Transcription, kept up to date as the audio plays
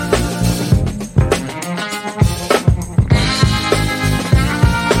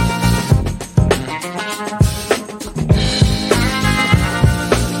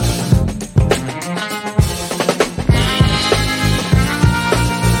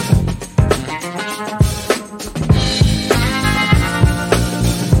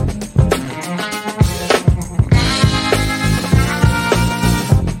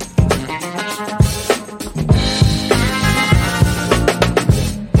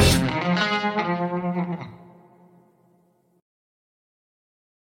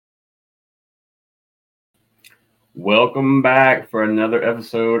Welcome back for another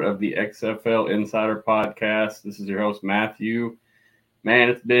episode of the XFL Insider Podcast. This is your host, Matthew. Man,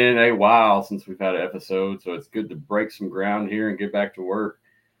 it's been a while since we've had an episode, so it's good to break some ground here and get back to work.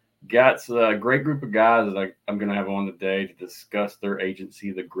 Got a great group of guys that I'm going to have on today to discuss their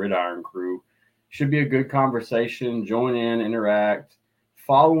agency, the Gridiron Crew. Should be a good conversation. Join in, interact.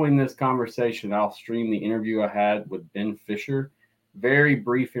 Following this conversation, I'll stream the interview I had with Ben Fischer. Very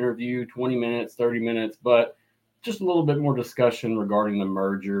brief interview, 20 minutes, 30 minutes, but just a little bit more discussion regarding the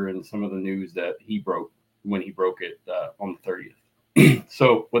merger and some of the news that he broke when he broke it on the 30th.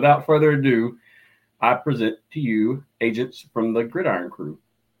 So without further ado, I present to you agents from the Gridiron Crew.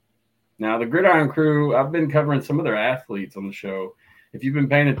 Now, the Gridiron Crew, I've been covering some of their athletes on the show. If you've been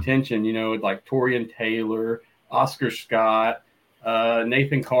paying attention, you know, like Torian Taylor, Oscar Scott,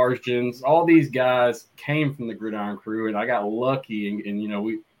 Nathan Karstjens, all these guys came from the Gridiron Crew, and I got lucky. And you know,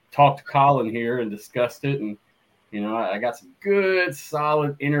 we talked to Colin here and discussed it, and you know, I got some good,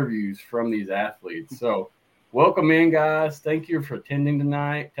 solid interviews from these athletes. So welcome in, guys. Thank you for attending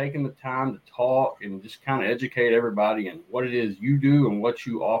tonight, taking the time to talk and just kind of educate everybody in what it is you do and what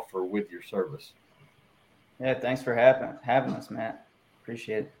you offer with your service. Yeah, thanks for having us, Matt.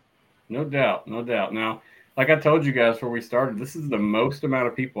 Appreciate it. No doubt, no doubt. Now, like I told you guys before we started, this is the most amount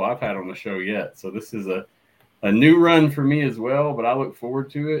of people I've had on the show yet. So this is a new run for me as well, but I look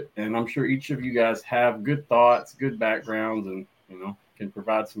forward to it. And I'm sure each of you guys have good thoughts, good backgrounds, and, you know, can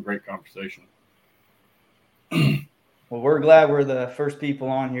provide some great conversation. Well, we're glad we're the first people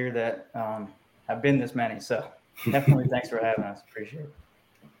on here that have been this many. So definitely thanks for having us. Appreciate it.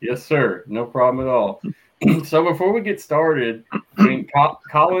 Yes, sir. No problem at all. So before we get started, I mean,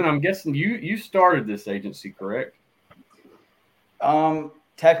 Colin, I'm guessing you started this agency, correct?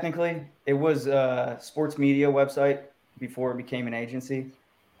 Technically, it was a sports media website before it became an agency.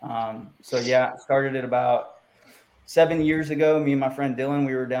 So, yeah, started it about 7 years ago. Me and my friend Dylan,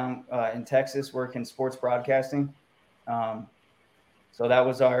 we were down in Texas working sports broadcasting. So that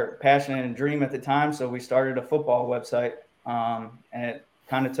was our passion and dream at the time. So we started a football website, and it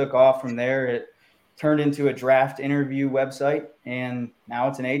kind of took off from there. It turned into a draft interview website, and now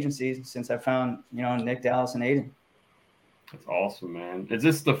it's an agency since I found, you know, Nick, Dallas, and Aiden. That's awesome, man. Is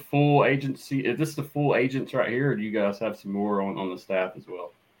this the full agency? Is this the full agents right here, or do you guys have some more on the staff as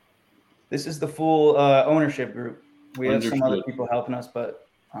well? This is the full ownership group. We have some other people helping us, but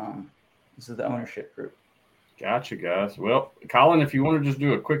this is the ownership group. Gotcha, guys. Well, Colin, if you want to just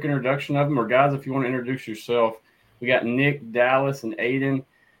do a quick introduction of them, or guys, if you want to introduce yourself, we got Nick, Dallas, and Aiden.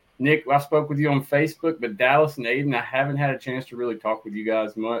 Nick, I spoke with you on Facebook, but Dallas and Aiden, I haven't had a chance to really talk with you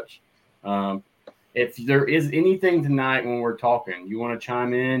guys much. If there is anything tonight when we're talking, you want to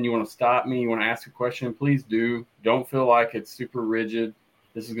chime in, you want to stop me, you want to ask a question, please do. Don't feel like it's super rigid.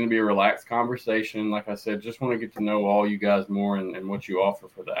 This is going to be a relaxed conversation. Like I said, just want to get to know all you guys more and what you offer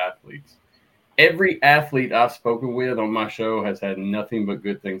for the athletes. Every athlete I've spoken with on my show has had nothing but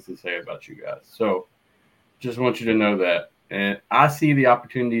good things to say about you guys. So just want you to know that. And I see the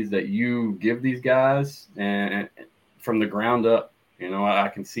opportunities that you give these guys and from the ground up. You know, I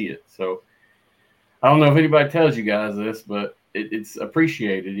can see it. So I don't know if anybody tells you guys this, but it's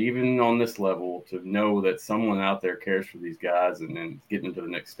appreciated, even on this level, to know that someone out there cares for these guys and then getting to the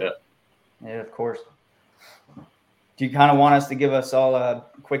next step. Yeah, of course. Do you kind of want us to give us all a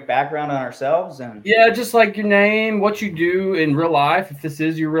quick background on ourselves? Yeah, just like your name, what you do in real life, if this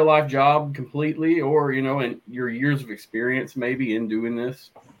is your real life job completely, or, you know, and your years of experience maybe in doing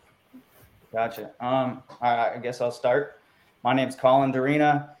this. Gotcha. I guess I'll start. My name's Colin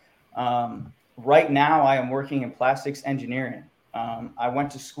Dorina. Right now, I am working in plastics engineering. I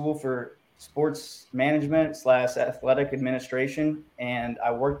went to school for sports management / athletic administration, and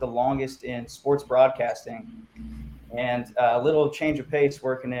I worked the longest in sports broadcasting. And a little change of pace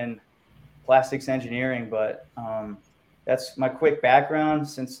working in plastics engineering, but that's my quick background.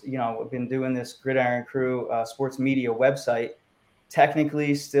 Since, you know, I've been doing this Gridiron Crew sports media website,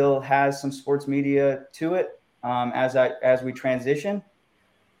 technically still has some sports media to it as we transition,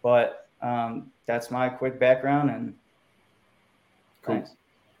 but that's my quick background. And cool. Thanks.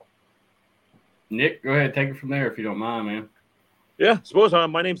 Nick, go ahead, take it from there if you don't mind, man. Yeah, I suppose.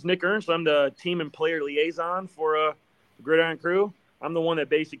 My name's Nick Ernst. I'm the team and player liaison for the Gridiron Crew. I'm the one that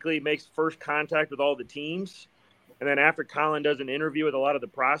basically makes first contact with all the teams. And then after Colin does an interview with a lot of the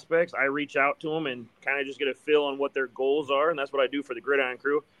prospects, I reach out to them and kind of just get a feel on what their goals are. And that's what I do for the Gridiron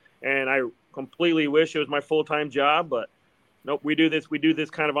Crew. And I completely wish it was my full-time job, but nope, we do this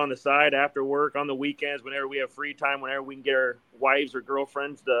kind of on the side after work, on the weekends, whenever we have free time, whenever we can get our wives or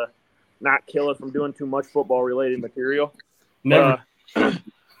girlfriends to not kill us from doing too much football-related material. Never.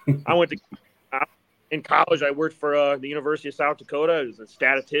 I went to in college, I worked for the University of South Dakota as a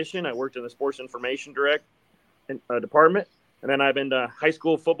statistician. I worked in the sports information department. And then I've been a high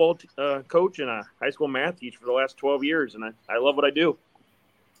school football coach and a high school math teacher for the last 12 years. And I love what I do.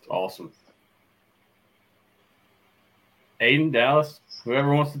 Awesome. Aiden, Dallas,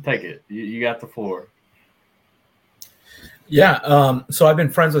 whoever wants to take it, you got the floor. Yeah. So I've been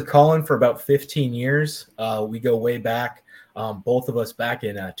friends with Colin for about 15 years. We go way back. Both of us back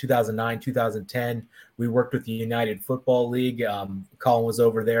in 2009, 2010, we worked with the United Football League. Colin was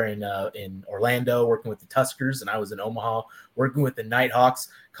over there in Orlando working with the Tuskers, and I was in Omaha working with the Nighthawks.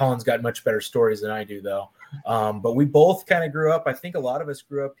 Colin's got much better stories than I do, though. But we both kind of grew up. I think a lot of us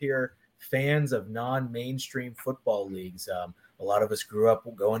grew up here fans of non-mainstream football leagues. A lot of us grew up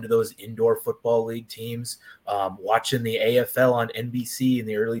going to those indoor football league teams, watching the AFL on NBC in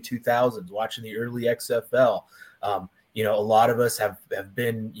the early 2000s, watching the early XFL. A lot of us have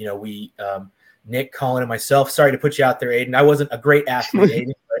been, Nick, Colin, and myself. Sorry to put you out there, Aiden. I wasn't a great athlete,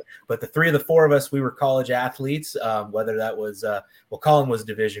 Aiden, but the four of us, we were college athletes. Whether that was, Colin was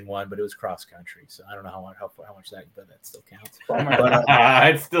Division I, but it was cross country. So I don't know how much that still counts. But,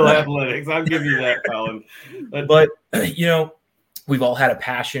 it's still athletics. I'll give you that, Colin. But we've all had a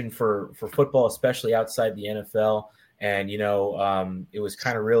passion for football, especially outside the NFL. And, it was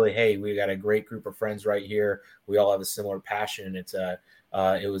kind of really, hey, we got a great group of friends right here. We all have a similar passion.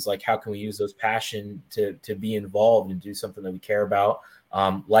 It was like, how can we use those passion to be involved and do something that we care about?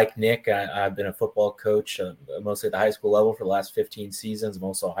 Like Nick, I've been a football coach, mostly at the high school level for the last 15 seasons. I'm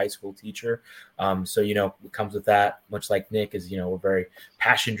also a high school teacher. So, what comes with that, much like Nick, is, we're very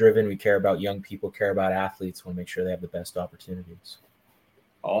passion driven. We care about young people, care about athletes, want to make sure they have the best opportunities.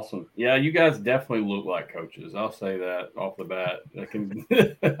 Awesome. Yeah, you guys definitely look like coaches. I'll say that off the bat.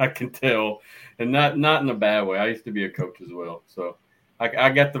 I can tell, and not in a bad way. I used to be a coach as well, so I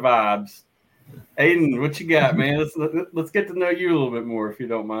got the vibes. Aiden, what you got, man? Let's get to know you a little bit more, if you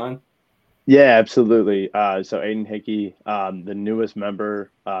don't mind. Yeah, absolutely. So Aiden Hickey, the newest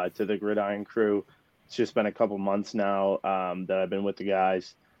member to the Gridiron crew. It's just been a couple months now that I've been with the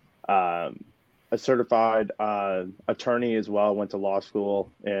guys. A certified attorney as well, went to law school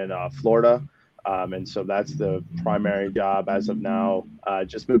in Florida. And so that's the primary job as of now.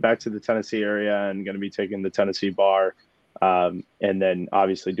 Just moved back to the Tennessee area and going to be taking the Tennessee bar. And then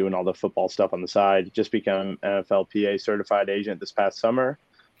obviously doing all the football stuff on the side. Just become NFLPA certified agent this past summer.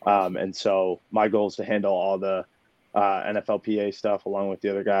 And so my goal is to handle all the NFLPA stuff along with the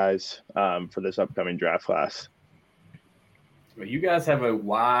other guys for this upcoming draft class. Well, you guys have a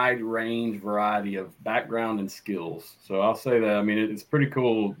wide range variety of background and skills. So I'll say that. I mean, it's pretty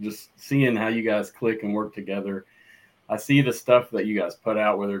cool just seeing how you guys click and work together. I see the stuff that you guys put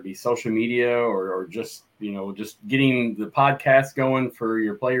out, whether it be social media or just, just getting the podcast going for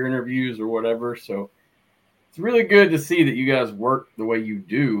your player interviews or whatever. So it's really good to see that you guys work the way you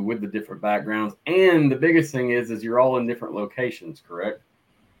do with the different backgrounds. And the biggest thing is you're all in different locations, correct?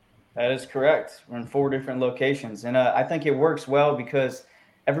 That is correct. We're in 4 different locations. And I think it works well because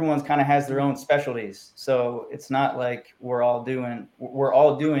everyone's kind of has their own specialties. So it's not like we're all doing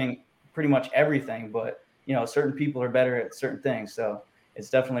pretty much everything, but certain people are better at certain things. So it's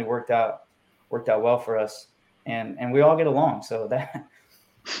definitely worked out well for us. And we all get along. So that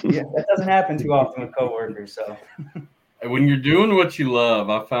doesn't happen too often with coworkers. So when you're doing what you love,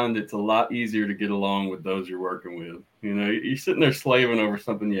 I find it's a lot easier to get along with those you're working with. You're sitting there slaving over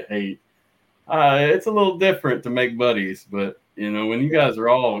something you hate. It's a little different to make buddies, but when you guys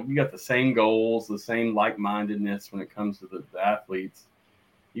are you got the same goals, the same like-mindedness when it comes to the athletes,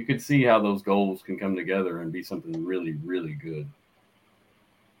 you can see how those goals can come together and be something really, really good.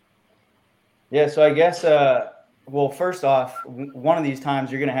 Yeah. So I guess, first off, one of these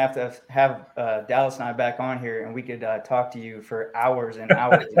times you're going to have Dallas and I back on here, and we could talk to you for hours and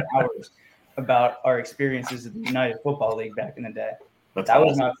hours and hours about our experiences at the United Football League back in the day. That awesome.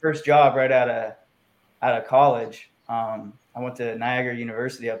 Was my first job right out of college. I went to Niagara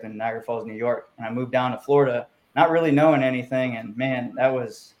University up in Niagara Falls, New York, and I moved down to Florida, not really knowing anything. And man, that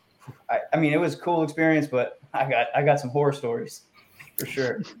was, it was a cool experience, but I got some horror stories for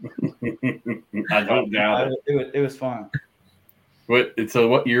sure. I don't doubt it. It was fun. So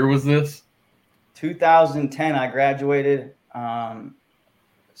what year was this? 2010. I graduated.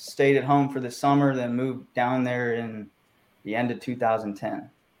 Stayed at home for the summer, then moved down there in the end of 2010.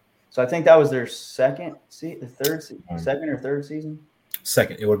 So I think that was their second or third season.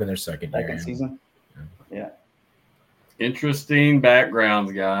 Second, it would have been their second season. Yeah. Interesting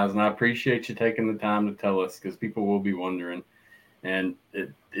backgrounds, guys, and I appreciate you taking the time to tell us because people will be wondering. And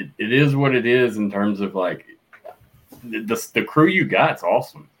it is what it is in terms of like the crew you got's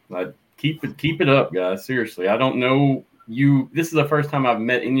awesome. I keep it up, guys. Seriously, I don't know you. This is the first time I've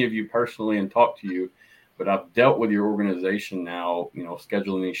met any of you personally and talked to you, but I've dealt with your organization now,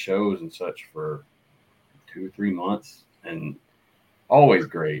 scheduling these shows and such for 2 or 3 months, and always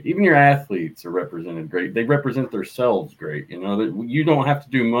great. Even your athletes are represented great. They represent themselves great. That you don't have to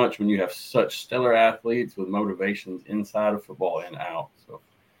do much when you have such stellar athletes with motivations inside of football and out. So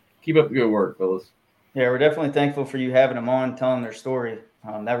keep up the good work, fellas. Yeah, we're definitely thankful for you having them on, telling their story.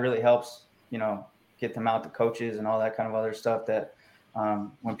 That really helps, get them out to coaches and all that kind of other stuff that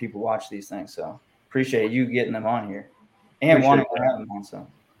when people watch these things. So appreciate you getting them on here and wanting to have them on. So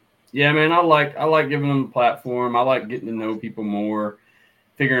yeah, man, I like giving them a platform. I like getting to know people more,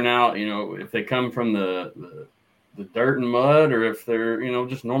 figuring out, if they come from the dirt and mud or if they're,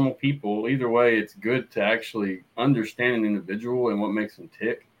 just normal people. Either way, it's good to actually understand an individual and what makes them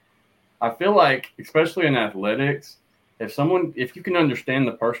tick. I feel like, especially in athletics, if you can understand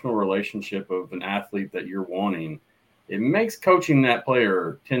the personal relationship of an athlete that you're wanting, it makes coaching that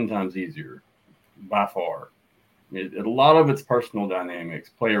player 10 times easier by far. A lot of it's personal dynamics,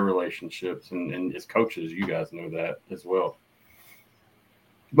 player relationships, and as coaches, you guys know that as well.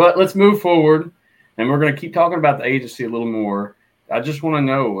 But let's move forward, and we're going to keep talking about the agency a little more. I just want to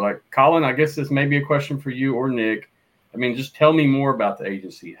know, Colin, I guess this may be a question for you or Nick. I mean, just tell me more about the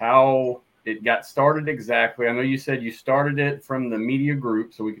agency, how it got started exactly. I know you said you started it from the media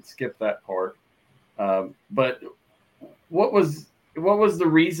group, so we could skip that part. But what was the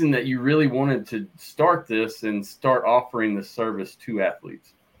reason that you really wanted to start this and start offering this service to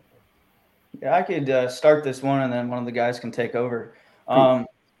athletes? Yeah, I could start this one, and then one of the guys can take over. Cool.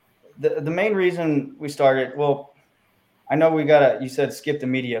 The main reason we started, well, I know you said skip the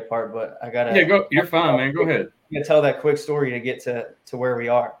media part, but I got to. Yeah, go. You're fine, man. Go ahead. I'm going to tell that quick story to get to where we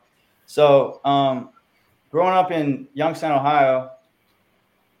are. So growing up in Youngstown, Ohio,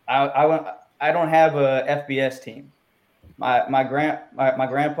 I don't have a FBS team. My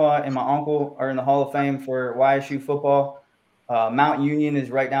grandpa and my uncle are in the Hall of Fame for YSU football. Mount Union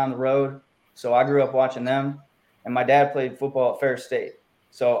is right down the road, so I grew up watching them. And my dad played football at Ferris State.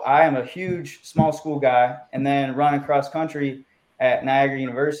 So I am a huge small school guy, and then running cross country at Niagara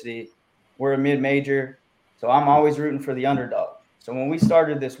University. We're a mid-major, so I'm always rooting for the underdog. So when we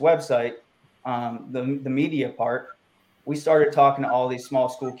started this website, the media part, we started talking to all these small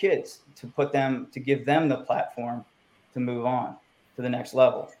school kids to give them the platform to move on to the next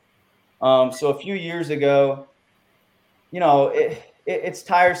level. So a few years ago, it's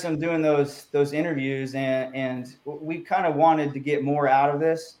tiresome doing those interviews, and we kind of wanted to get more out of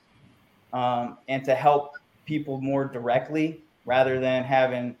this and to help people more directly rather than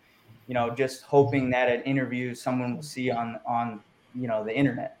having, just hoping that an interview someone will see on the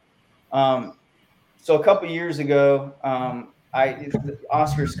internet. So a couple of years ago,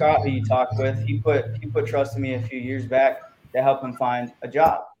 Oscar Scott, who you talked with, he put trust in me a few years back to help him find a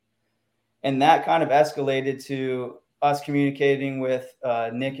job. And that kind of escalated to us communicating with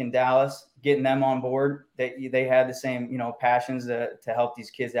Nick and Dallas, getting them on board. They had the same, passions to help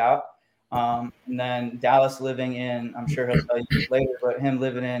these kids out. And then Dallas living in, I'm sure he'll tell you later, but him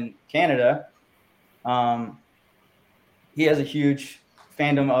living in Canada, he has a huge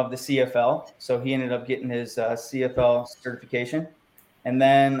fandom of the CFL. So he ended up getting his CFL certification. And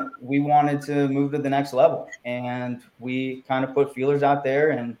then we wanted to move to the next level. And we kind of put feelers out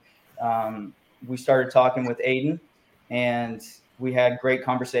there, and we started talking with Aiden, and we had great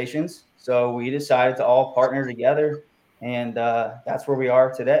conversations. So we decided to all partner together, and that's where we are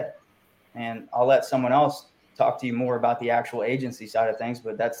today. And I'll let someone else talk to you more about the actual agency side of things,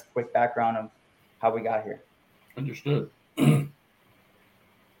 but that's a quick background of how we got here. Understood.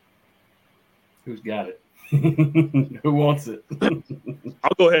 Who's got it? Who wants it?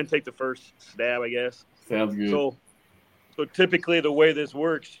 I'll go ahead and take the first stab, I guess. Sounds good. So typically the way this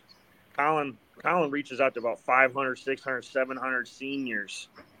works, Colin reaches out to about 500, 600, 700 seniors.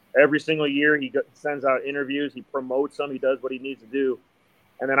 Every single year he sends out interviews, he promotes them, he does what he needs to do.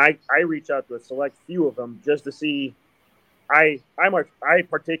 And then I reach out to a select few of them just to see. I kind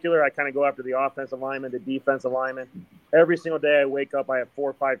of go after the offensive lineman, the defensive lineman. Every single day I wake up, I have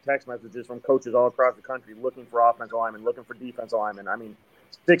 4 or 5 text messages from coaches all across the country looking for offensive linemen, looking for defensive linemen. I mean,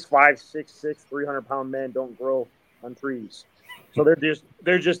 6'5", 6'6", 300-pound men don't grow on trees. So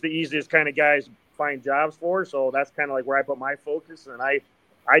they're just the easiest kind of guys to find jobs for. So that's kind of like where I put my focus. And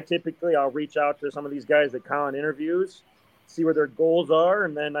I typically, I'll reach out to some of these guys that Colin interviews, see where their goals are,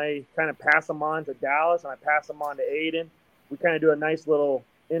 and then I kind of pass them on to Dallas, and I pass them on to Aiden. We kind of do a nice little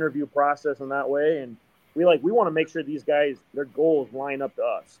interview process in that way, and we want to make sure these guys, their goals line up to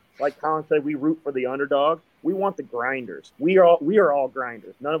us. Like Colin said, we root for the underdog. We want the grinders. We are all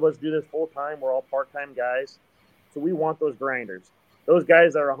grinders. None of us do this full time. We're all part-time guys. So we want those grinders. Those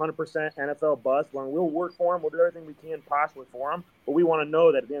guys that are 100% NFL bust, when we'll work for them, we'll do everything we can possibly for them. But we want to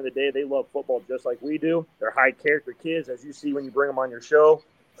know that at the end of the day, they love football just like we do. They're high-character kids, as you see when you bring them on your show.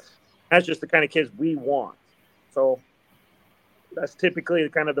 That's just the kind of kids we want. So that's typically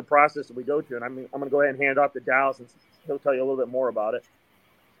kind of the process that we go to. And I'm going to go ahead and hand it off to Dallas, and he'll tell you a little bit more about it.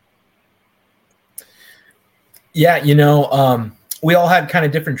 Yeah, we all had kind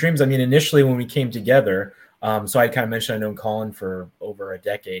of different dreams. I mean, initially when we came together, so I kind of mentioned I've known Colin for over a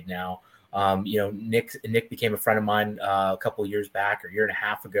decade now. Nick became a friend of mine a couple of years back, or a year and a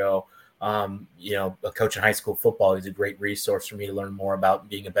half ago. A coach in high school football. He's a great resource for me to learn more about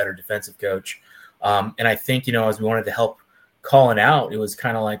being a better defensive coach. And I think, as we wanted to help Colin out, it was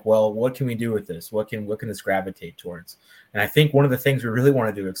kind of like, well, what can we do with this? What can this gravitate towards? And I think one of the things we really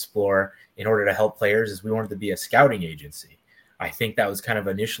wanted to explore in order to help players is we wanted to be a scouting agency. I think that was kind of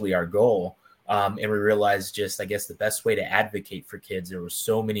initially our goal. And we realized I guess the best way to advocate for kids, there were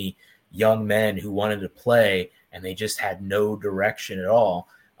so many young men who wanted to play and they just had no direction at all.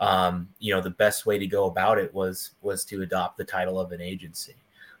 The best way to go about it was to adopt the title of an agency.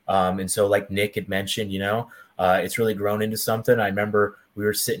 And so like Nick had mentioned, it's really grown into something. I remember we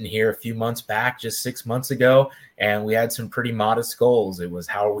were sitting here a few months back, just 6 months ago, and we had some pretty modest goals. It was,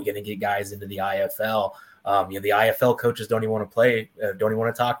 how are we going to get guys into the IFL? The IFL coaches don't even want to play, don't even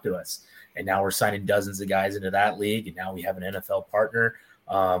want to talk to us. And now we're signing dozens of guys into that league, and now we have an NFL partner.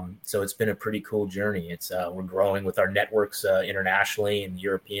 So it's been a pretty cool journey. We're growing with our networks internationally in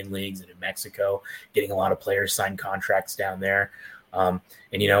European leagues and in Mexico, getting a lot of players sign contracts down there.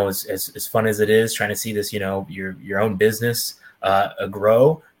 As fun as it is trying to see this, your own business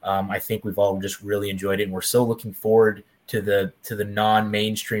grow, I think we've all just really enjoyed it. And we're so looking forward to the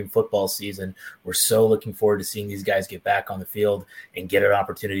non-mainstream football season. We're so looking forward to seeing these guys get back on the field and get an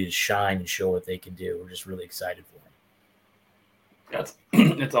opportunity to shine and show what they can do. We're just really excited for them.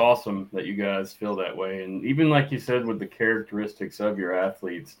 It's awesome that you guys feel that way. And even like you said, with the characteristics of your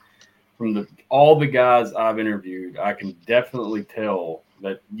athletes, from all the guys I've interviewed, I can definitely tell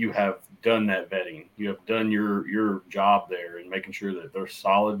that you have done that vetting. You have done your job there and making sure that they're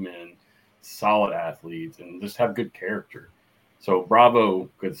solid men, solid athletes, and just have good character. So bravo,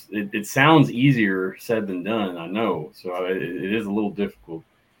 because it sounds easier said than done, I know. So it is a little difficult.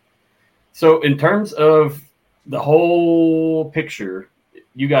 So in terms of the whole picture,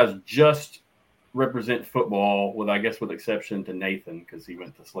 you guys just represent football, with exception to Nathan, because he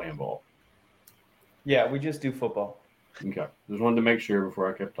went to slam ball. Yeah, we just do football. Okay. Just wanted to make sure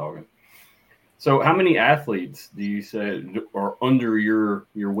before I kept talking. So how many athletes do you say are under your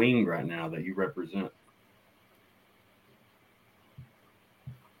wing right now that you represent?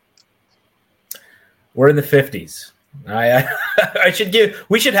 We're in the 50s.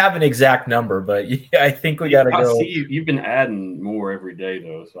 We should have an exact number, but I think we got to go. I see you've been adding more every day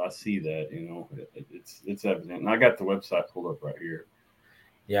though, so I see that, it's evident. And I got the website pulled up right here.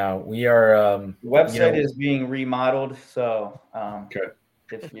 Yeah, we are. The website is being remodeled, so okay.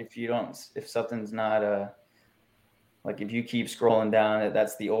 If something's not like if you keep scrolling down,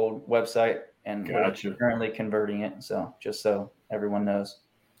 that's the old website, and gotcha. We're currently converting it. So just so everyone knows.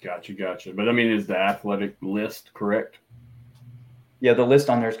 Gotcha. But I mean, is the athletic list correct? Yeah, the list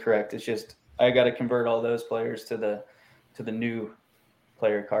on there is correct. It's just I got to convert all those players to the new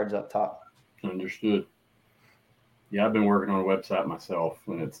player cards up top. Understood. Yeah, I've been working on a website myself,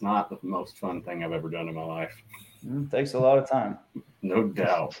 and it's not the most fun thing I've ever done in my life. It takes a lot of time. No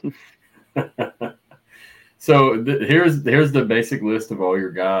doubt. So here's the basic list of all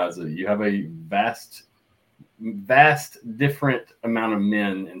your guys. You have a vast different amount of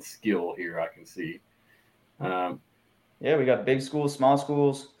men and skill here, I can see. Yeah, we got big schools, small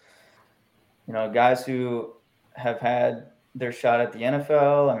schools, guys who have had their shot at the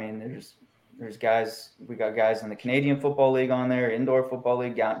NFL. I mean, there's guys, we got guys in the Canadian Football League on there, Indoor Football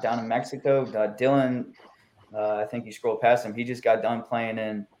League down in Mexico. Dylan, I think you scroll past him. He just got done playing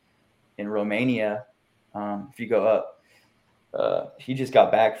in Romania. If you go up, he just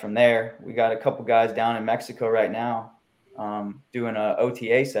got back from there. We got a couple guys down in Mexico right now doing a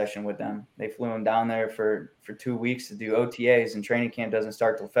OTA session with them. They flew him down there for 2 weeks to do OTAs, and training camp doesn't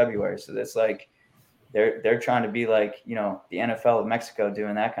start till February. So that's like they're trying to be like, the NFL of Mexico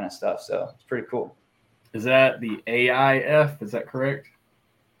doing that kind of stuff. So it's pretty cool. Is that the AIF? Is that correct?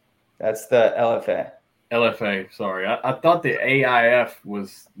 That's the LFA. LFA. Sorry, I thought the AIF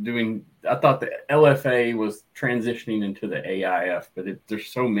was doing. I thought the LFA was transitioning into the AIF, but there's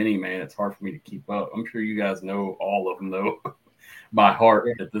so many, man. It's hard for me to keep up. I'm sure you guys know all of them though, by heart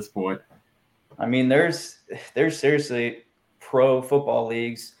at this point. I mean, there's seriously pro football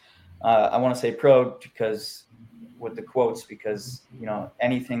leagues. I want to say pro because with the quotes, because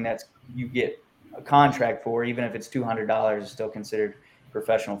anything that's you get a contract for, even if it's $200, is still considered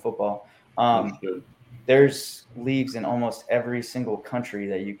professional football. There's leagues in almost every single country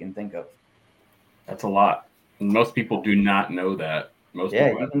that you can think of. That's a lot. And most people do not know that. Most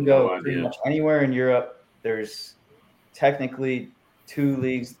people you can go pretty much anywhere in Europe. There's technically 2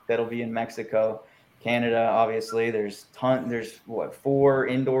 leagues that'll be in Mexico, Canada, obviously. There's 4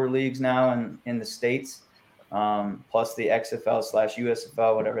 indoor leagues now in the States, plus the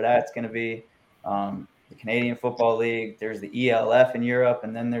XFL/USFL, whatever that's going to be. The Canadian Football League, there's the ELF in Europe,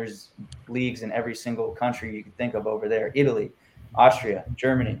 and then there's leagues in every single country you can think of over there. Italy, Austria,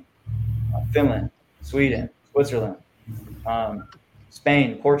 Germany, Finland, Sweden, Switzerland,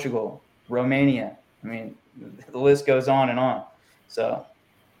 Spain, Portugal, Romania. I mean, the list goes on and on. So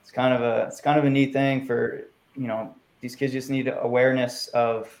it's kind of a neat thing for, these kids just need awareness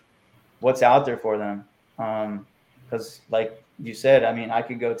of what's out there for them. Because like you said, I mean, I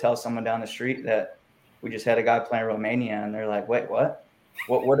could go tell someone down the street that we just had a guy playing Romania, and they're like, wait, what?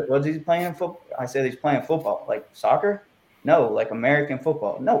 What's he playing in football? I said he's playing football. Like soccer? No, like American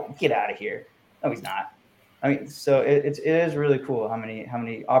football. No, get out of here. No, he's not. I mean, so it is really cool how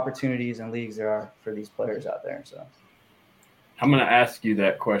many opportunities and leagues there are for these players out there. So I'm going to ask you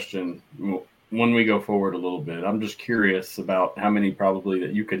that question when we go forward a little bit. I'm just curious about how many probably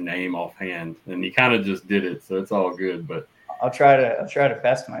that you could name offhand, and you kind of just did it, so it's all good. But I'll try to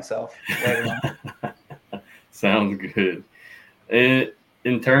best myself later on. Sounds good.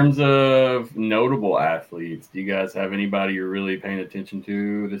 In terms of notable athletes, do you guys have anybody you're really paying attention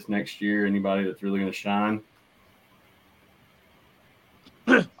to this next year? Anybody that's really going to shine?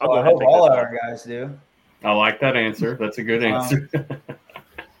 I hope all our guys do. I like that answer. That's a good answer.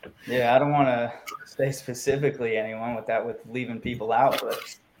 Yeah, I don't want to say specifically anyone with leaving people out, but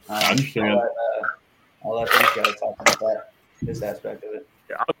I understand. I'll let these guys talk about this aspect of it.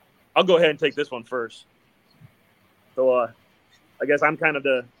 Yeah, I'll go ahead and take this one first. So I guess I'm kind of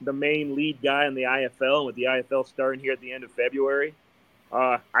the main lead guy in the IFL, and with the IFL starting here at the end of February.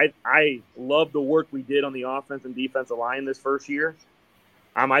 I love the work we did on the offense and defensive line this first year.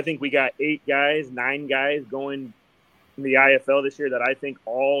 I think we got 9 guys going in the IFL this year that I think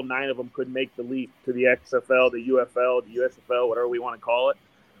all 9 of them could make the leap to the XFL, the UFL, the USFL, whatever we want to call it.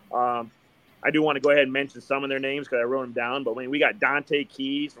 I do want to go ahead and mention some of their names because I wrote them down. But we got Dante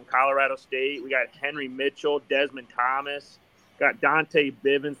Keys from Colorado State. We got Henry Mitchell, Desmond Thomas. Got Dante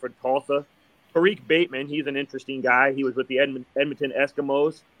Bivens for Tulsa. Tariq Bateman, he's an interesting guy. He was with the Edmonton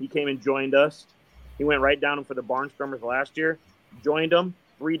Eskimos. He came and joined us. He went right down for the Barnstormers last year. Joined them.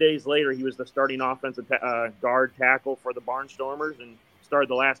 3 days later, he was the starting offensive guard tackle for the Barnstormers and started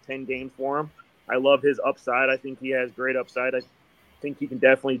the last 10 games for him. I love his upside. I think he has great upside. I think he can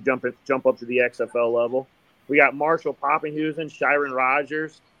definitely jump up to the XFL level. We got Marshall Poppinghusen, Shiron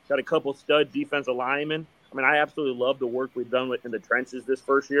Rogers, got a couple stud defensive linemen. I mean, I absolutely love the work we've done in the trenches this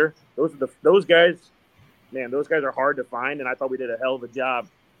first year. Those guys, man, those guys are hard to find, and I thought we did a hell of a job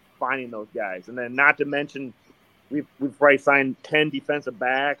finding those guys. And then not to mention, we've probably signed 10 defensive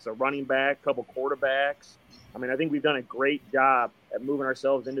backs, a running back, a couple quarterbacks. I mean, I think we've done a great job at moving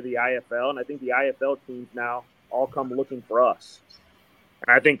ourselves into the IFL, and I think the IFL teams now all come looking for us.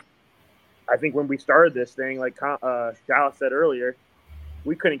 And I think when we started this thing, like Giles said earlier,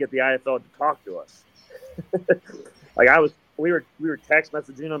 we couldn't get the IFL to talk to us. We were text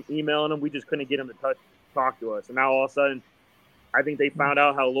messaging them, emailing them. We just couldn't get them to talk to us. And now all of a sudden, I think they found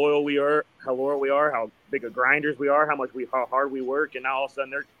out how loyal we are, how big of grinders we are, how hard we work, and now all of a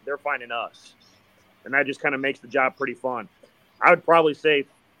sudden they're finding us. And that just kind of makes the job pretty fun. I would probably say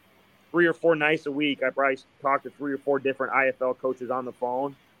 3 or 4 nights a week, I probably talk to 3 or 4 different IFL coaches on the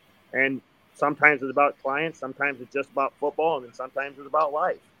phone. And sometimes it's about clients, sometimes it's just about football, and then sometimes it's about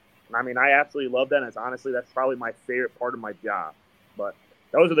life. And I mean, I absolutely love that. And that's probably my favorite part of my job. But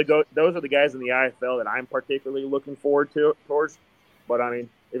those are the guys in the IFL that I'm particularly looking forward towards. But I mean,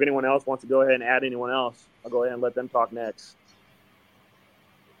 if anyone else wants to go ahead and add anyone else, I'll go ahead and let them talk next.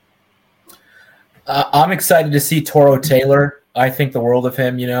 I'm excited to see Toro Taylor. I think the world of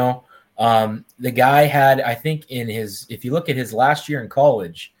him. The guy had, I think, if you look at his last year in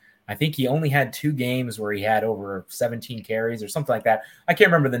college, I think he only had 2 games where he had over 17 carries or something like that. I can't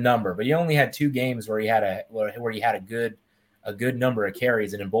remember the number, but he only had 2 games where he had a good a good number of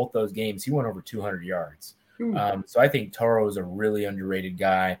carries, and in both those games, he went over 200 yards. So I think Toro is a really underrated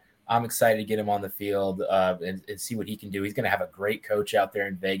guy. I'm excited to get him on the field and see what he can do. He's going to have a great coach out there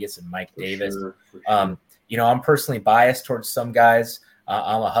in Vegas and Mike Davis. For sure. I'm personally biased towards some guys.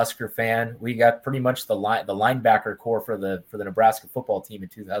 I'm a Husker fan. We got pretty much the linebacker core for the Nebraska football team in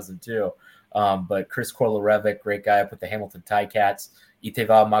 2002. But Chris Kolorevic, great guy up with the Hamilton Ticats.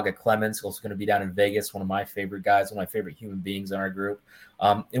 Iteva Maga Clemens, also going to be down in Vegas, one of my favorite guys, one of my favorite human beings in our group.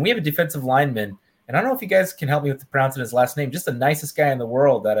 And we have a defensive lineman, and I don't know if you guys can help me with pronouncing his last name, just the nicest guy in the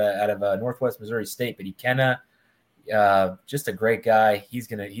world out of Northwest Missouri State, but just a great guy. He's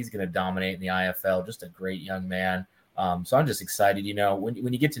gonna dominate in the IFL, just a great young man. So I'm just excited, when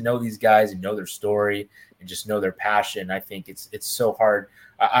you get to know these guys and know their story and just know their passion, I think it's so hard.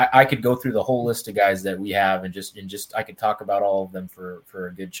 I could go through the whole list of guys that we have and just I could talk about all of them for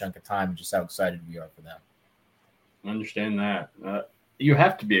a good chunk of time and just how excited we are for them. I understand that. You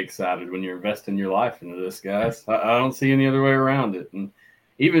have to be excited when you're investing your life into this, guys. I don't see any other way around it. And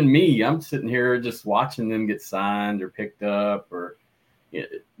even me, I'm sitting here just watching them get signed or picked up, or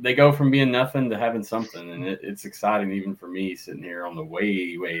they go from being nothing to having something, and it's exciting even for me sitting here on the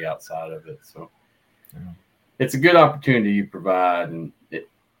way, way outside of it. So it's a good opportunity you provide, and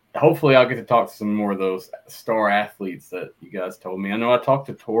hopefully I'll get to talk to some more of those star athletes that you guys told me. I know I talked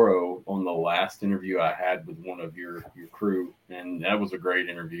to Toro on the last interview I had with one of your crew, and that was a great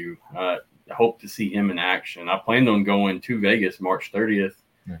interview. I hope to see him in action. I planned on going to Vegas March 30th,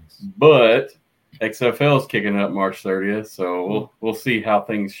 but XFL is kicking up March 30th, so we'll see how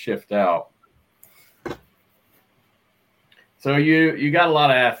things shift out. So you got a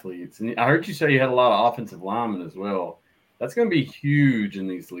lot of athletes, and I heard you say you had a lot of offensive linemen as well. That's going to be huge in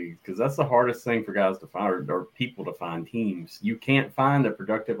these leagues because that's the hardest thing for guys to find or people to find teams. You can't find a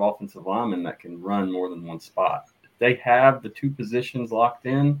productive offensive lineman that can run more than one spot. If they have the two positions locked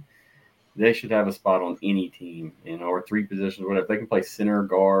in, they should have a spot on any team, or three positions, whatever. They can play center,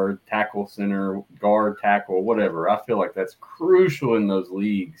 guard, tackle, center, guard, tackle, whatever. I feel like that's crucial in those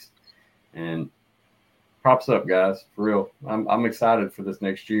leagues. And props up, guys, for real. I'm excited for this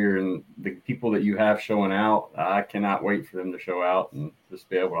next year, and the people that you have showing out, I cannot wait for them to show out and just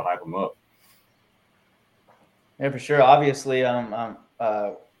be able to hype them up. Yeah, for sure. Obviously,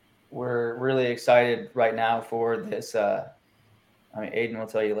 we're really excited right now for this. Aiden will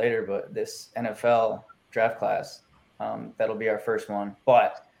tell you later, but this NFL draft class, that'll be our first one.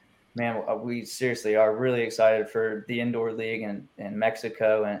 But man, we seriously are really excited for the indoor league in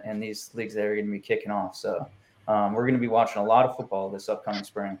Mexico and these leagues that are going to be kicking off. So we're going to be watching a lot of football this upcoming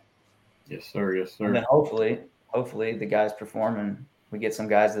spring. Yes, sir. Yes, sir. And then hopefully the guys perform and we get some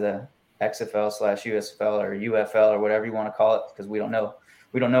guys to the XFL/USFL or UFL or whatever you want to call it, because we don't know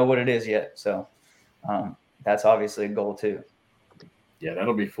what it is yet. So that's obviously a goal too. Yeah,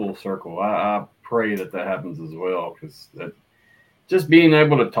 that'll be full circle. I pray that happens as well, because just being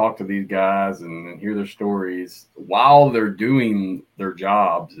able to talk to these guys and hear their stories while they're doing their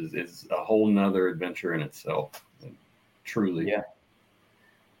jobs is a whole nother adventure in itself. Truly. Yeah.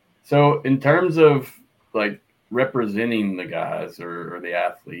 So in terms of like representing the guys or the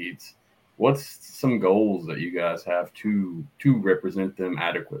athletes, what's some goals that you guys have to represent them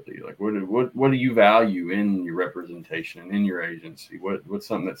adequately? Like what do you value in your representation, in your agency? What's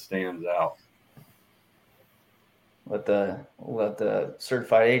something that stands out? Let the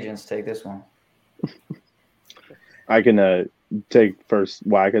certified agents take this one. I can take first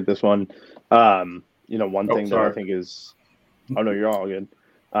whack at this one. One thing that I think is – oh, no, you're all good.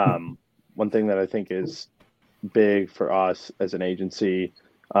 One thing that I think is big for us as an agency,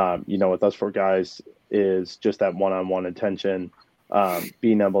 with us four guys, is just that one-on-one attention,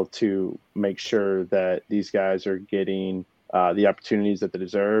 being able to make sure that these guys are getting the opportunities that they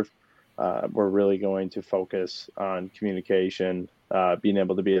deserve. We're really going to focus on communication, being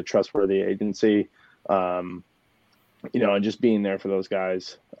able to be a trustworthy agency, and just being there for those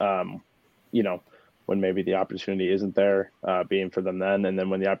guys, when maybe the opportunity isn't there, being for them then. And then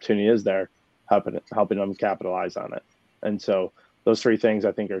when the opportunity is there, helping them capitalize on it. And so those three things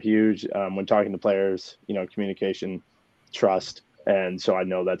I think are huge when talking to players, communication, trust. And so I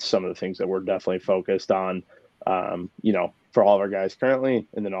know that's some of the things that we're definitely focused on, for all of our guys currently,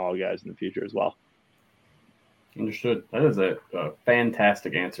 and then all the guys in the future as well. Understood. That is a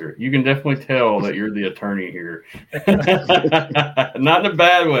fantastic answer. You can definitely tell that you're the attorney here. Not in a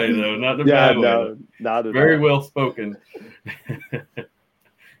bad way, though. Not in a bad way. Not at Very all. well spoken.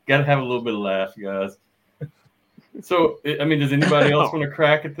 Got to have a little bit of laugh, guys. So, does anybody else want to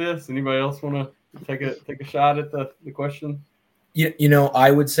crack at this? Anybody else want to take a shot at the question?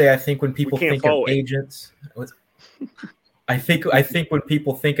 I would say I think when people think of agents, I think when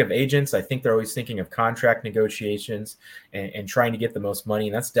people think of agents, I think they're always thinking of contract negotiations and trying to get the most money.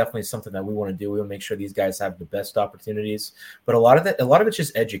 And that's definitely something that we want to do. We want to make sure these guys have the best opportunities. But a lot of it's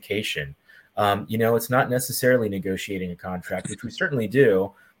just education. It's not necessarily negotiating a contract, which we certainly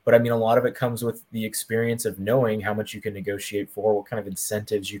do. But I mean, a lot of it comes with the experience of knowing how much you can negotiate for, what kind of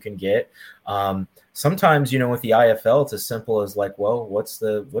incentives you can get. Sometimes, with the IFL, it's as simple as like, well, what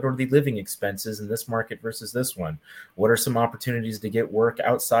are the living expenses in this market versus this one? What are some opportunities to get work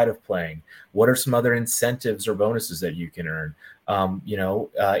outside of playing? What are some other incentives or bonuses that you can earn?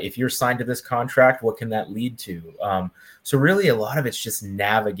 If you're signed to this contract, what can that lead to? So really a lot of it's just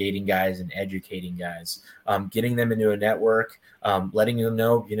navigating guys and educating guys, getting them into a network, letting them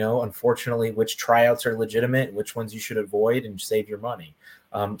know, unfortunately, which tryouts are legitimate, which ones you should avoid and save your money.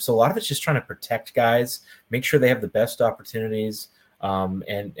 So a lot of it's just trying to protect guys, make sure they have the best opportunities,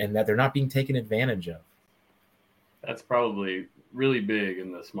 and that they're not being taken advantage of. That's probably really big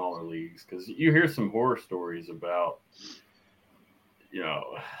in the smaller leagues because you hear some horror stories about,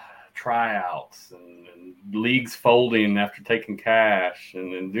 tryouts and leagues folding after taking cash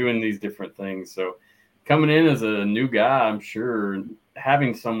and doing these different things. So coming in as a new guy, I'm sure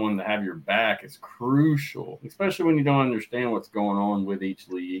having someone to have your back is crucial, especially when you don't understand what's going on with each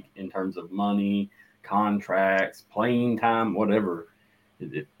league in terms of money, contracts, playing time, whatever.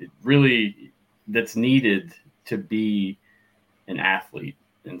 It really that's needed to be an athlete.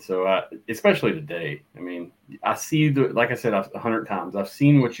 And so, especially today, I mean, I see like I said, 100 times, I've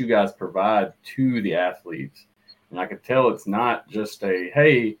seen what you guys provide to the athletes. And I could tell it's not just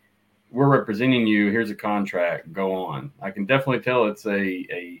hey, we're representing you. Here's a contract. Go on. I can definitely tell it's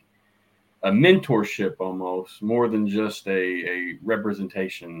a mentorship almost more than just a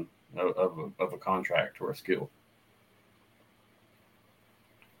representation of a contract or a skill.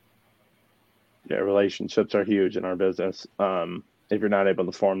 Yeah, relationships are huge in our business. If you're not able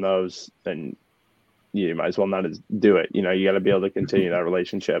to form those, then you might as well not do it. You got to be able to continue that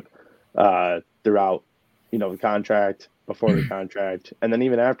relationship throughout, the contract, before the contract, and then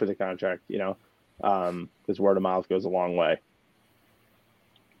even after the contract, because word of mouth goes a long way.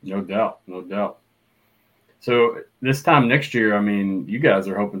 No doubt. So this time next year, I mean, you guys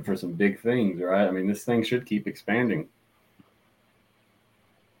are hoping for some big things, right? I mean, this thing should keep expanding.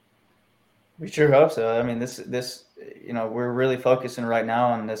 We sure hope so. I mean, this we're really focusing right now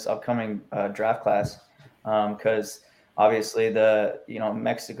on this upcoming draft class because obviously the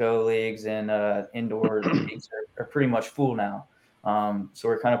Mexico leagues and indoor leagues are pretty much full now. So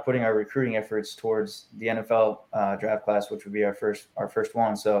we're kind of putting our recruiting efforts towards the NFL draft class, which would be our first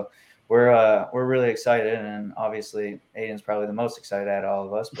one. So we're really excited, and obviously Aiden's probably the most excited out of all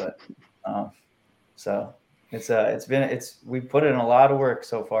of us. But so. We put in a lot of work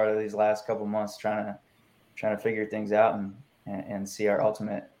so far these last couple months trying to figure things out and see our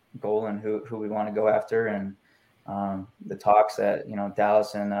ultimate goal and who we want to go after, and the talks that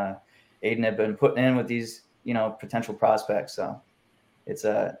Dallas and Aiden have been putting in with these potential prospects. So it's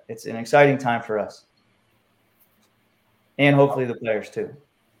an exciting time for us, and hopefully the players too.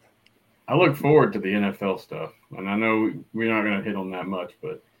 I look forward to the NFL stuff, and I know we're not going to hit on that much,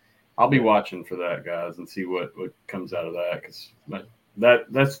 but I'll be watching for that, guys, and see what comes out of that, because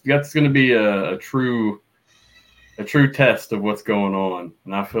that's going to be a true test of what's going on,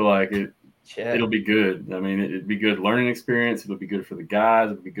 and I feel like it'll be good. I mean, it'd be good learning experience. It'll be good for the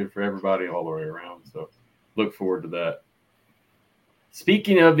guys. It'll be good for everybody all the way around. So look forward to that.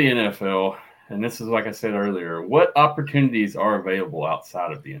 Speaking of the NFL, and this is like I said earlier, what opportunities are available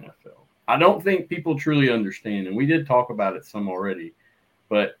outside of the NFL? I don't think people truly understand, and we did talk about it some already,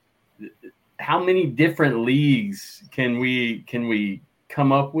 but how many different leagues can we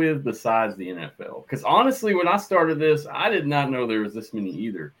come up with besides the NFL? Because honestly, when I started this, I did not know there was this many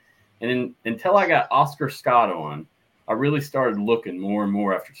either. And until I got Oscar Scott on, I really started looking more and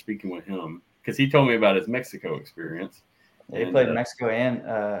more after speaking with him, because he told me about his Mexico experience. He played Mexico and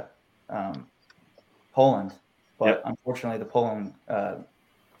Poland, but Unfortunately the Poland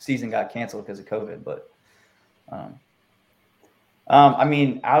season got canceled because of COVID. But I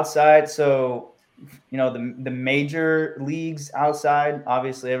mean, outside, so the major leagues outside,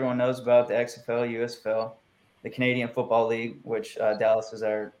 obviously everyone knows about the XFL, USFL, the Canadian Football League, which Dallas is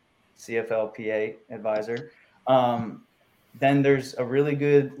our CFLPA advisor. Then there's a really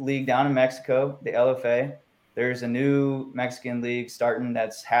good league down in Mexico, the LFA. There's a new Mexican league starting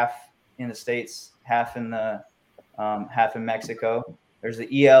that's half in the States, half in Mexico. There's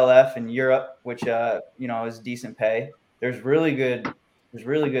the ELF in Europe, which is decent pay. There's really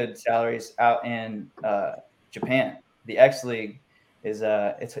good salaries out in Japan. The X League is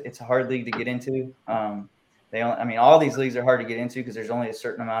it's a hard league to get into. All these leagues are hard to get into because there's only a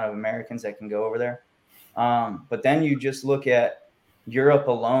certain amount of Americans that can go over there. But then you just look at Europe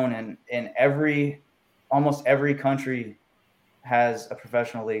alone, and almost every country has a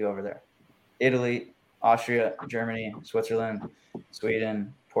professional league over there. Italy, Austria, Germany, Switzerland,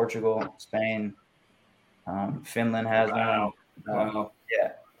 Sweden, Portugal, Spain, Finland has one. Wow.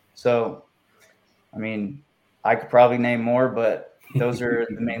 Yeah. So, I could probably name more, but those are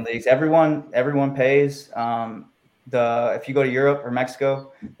the main leagues. Everyone pays. If you go to Europe or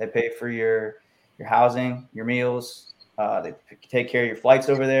Mexico, they pay for your housing, your meals. They take care of your flights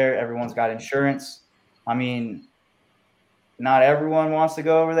over there. Everyone's got insurance. Not everyone wants to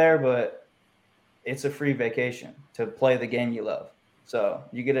go over there, but it's a free vacation to play the game you love. So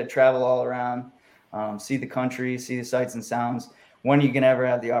you get to travel all around, see the country, see the sights and sounds. When are you going to ever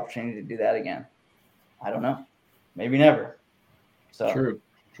have the opportunity to do that again? I don't know. Maybe never. So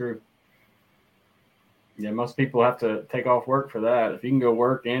True. Yeah, most people have to take off work for that. If you can go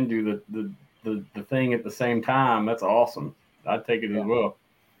work and do the thing at the same time, that's awesome. I'd take it as well.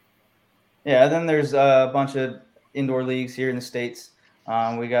 Yeah, then there's a bunch of indoor leagues here in the States.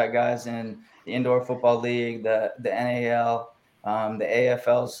 We got guys in the Indoor Football League, the NAL, the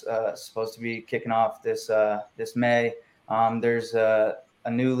AFL's supposed to be kicking off this May. There's a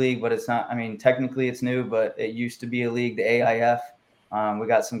new league, but it's not. Technically it's new, but it used to be a league, the AIF. We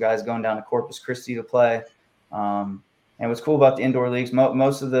got some guys going down to Corpus Christi to play. And what's cool about the indoor leagues,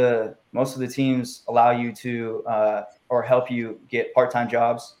 most of the teams allow you to or help you get part-time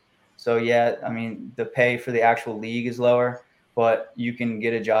jobs. So the pay for the actual league is lower, but you can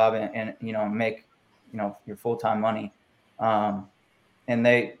get a job and make your full-time money. And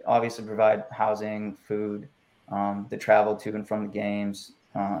they obviously provide housing, food, the travel to and from the games,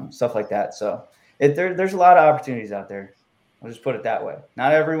 stuff like that. So there's a lot of opportunities out there. I'll just put it that way.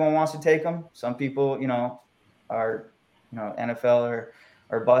 Not everyone wants to take them. Some people, are, NFL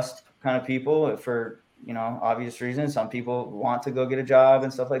or bust kind of people for, obvious reasons. Some people want to go get a job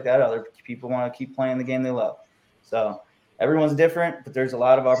and stuff like that. Other people want to keep playing the game they love. So everyone's different, but there's a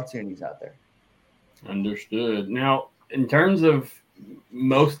lot of opportunities out there. Understood. Now, in terms of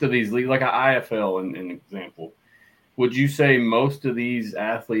most of these leagues, like an IFL, an example, would you say most of these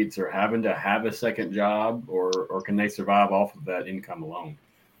athletes are having to have a second job, or can they survive off of that income alone?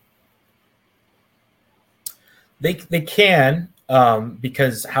 They can,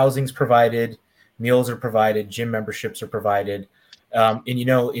 because housing's provided, meals are provided, gym memberships are provided. And,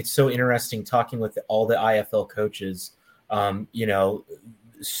 it's so interesting talking with all the IFL coaches.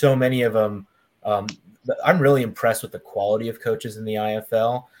 So many of them, I'm really impressed with the quality of coaches in the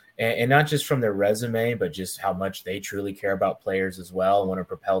IFL. And not just from their resume, but just how much they truly care about players as well and want to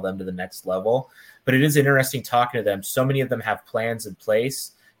propel them to the next level. But it is interesting talking to them. So many of them have plans in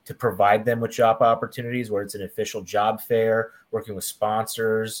place to provide them with job opportunities, where it's an official job fair, working with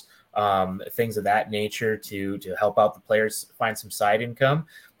sponsors, things of that nature to help out the players find some side income.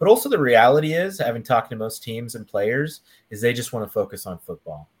 But also the reality is, having talked to most teams and players, is they just want to focus on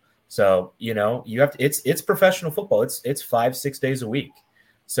football. So, you have to, it's professional football. It's 5-6 days a week.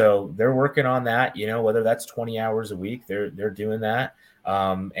 So they're working on that, whether that's 20 hours a week, they're doing that.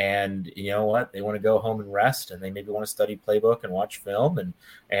 And you know what, they want to go home and rest, and they maybe want to study playbook and watch film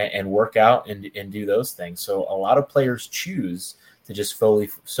and work out and do those things. So a lot of players choose to just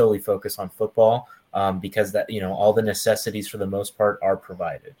solely focus on football, because that, all the necessities for the most part are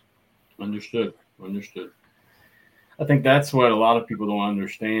provided. Understood. I think that's what a lot of people don't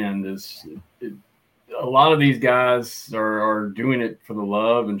understand is a lot of these guys are doing it for the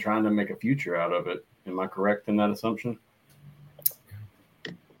love and trying to make a future out of it. Am I correct in that assumption?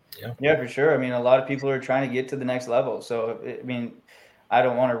 Yeah, for sure. A lot of people are trying to get to the next level. So, I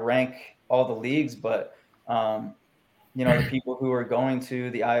don't want to rank all the leagues, but, the people who are going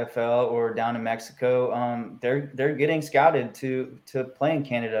to the IFL or down in Mexico, they're getting scouted to play in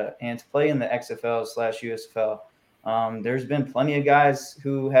Canada and to play in the XFL/USFL. There's been plenty of guys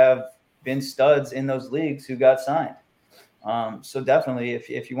who have been studs in those leagues who got signed. So definitely,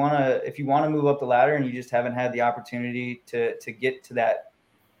 if you want to move up the ladder and you just haven't had the opportunity to get to that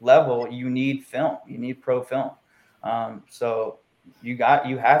level, you need film. You need pro film. So you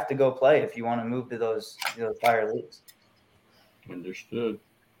have to go play if you want to move to those higher leagues. Understood.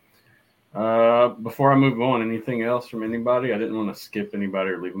 Before I move on, anything else from anybody? I didn't want to skip anybody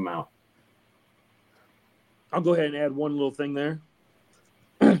or leave them out. I'll go ahead and add one little thing there.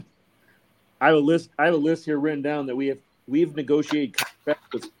 I have a list here written down that we've negotiated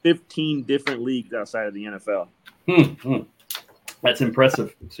contracts with 15 different leagues outside of the NFL. That's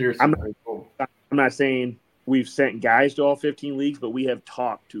impressive. Seriously. I'm not saying we've sent guys to all 15 leagues, but we have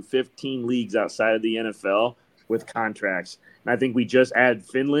talked to 15 leagues outside of the NFL with contracts. And I think we just added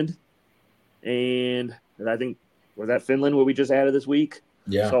Finland. And I think, was that Finland what we just added this week?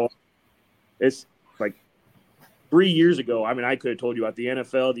 Yeah. So it's like 3 years ago. I mean, I could have told you about the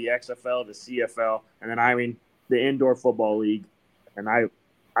NFL, the XFL, the CFL, and then, the indoor football league. And I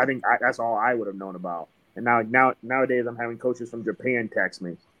think that's all I would have known about. And nowadays I'm having coaches from Japan text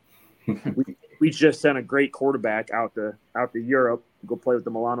me. We just sent a great quarterback out to Europe to go play with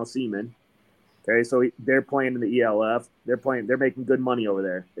the Milano Seamen. Okay, so they're playing in the ELF. They're making good money over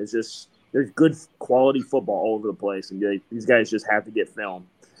there. It's just there's good quality football all over the place, and these guys just have to get filmed.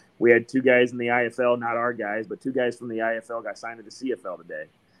 We had 2 guys in the IFL, not our guys, but 2 guys from the IFL got signed to the CFL today.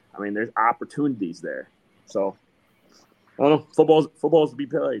 I mean, there's opportunities there. So, I don't know. Football's to be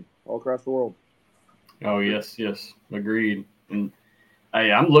played all across the world. Oh, yes, agreed. And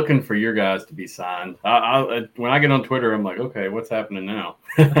I'm looking for your guys to be signed. When I get on Twitter, I'm like, okay, what's happening now?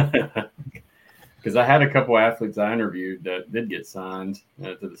 Because I had a couple athletes I interviewed that did get signed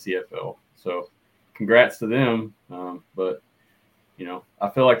to the CFL. So, congrats to them. But I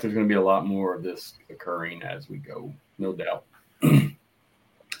feel like there's going to be a lot more of this occurring as we go, no doubt.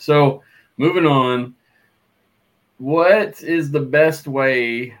 So, moving on. What is the best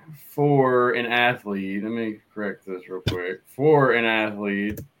way for an athlete? Let me correct this real quick. For an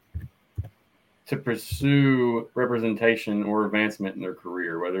athlete to pursue representation or advancement in their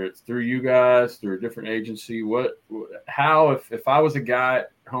career, whether it's through you guys, through a different agency, if I was a guy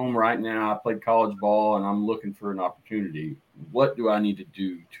at home right now, I played college ball and I'm looking for an opportunity, what do I need to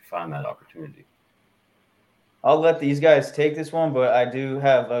do to find that opportunity? I'll let these guys take this one, but I do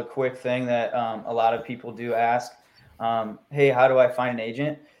have a quick thing that a lot of people do ask. Hey, how do I find an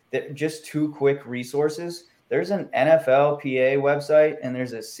agent? Just 2 quick resources. There's an NFLPA website and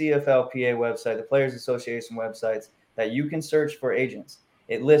there's a CFLPA website, the Players Association websites, that you can search for agents.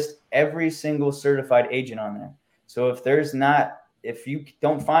 It lists every single certified agent on there. So if you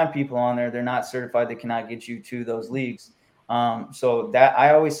don't find people on there, they're not certified, they cannot get you to those leagues. So that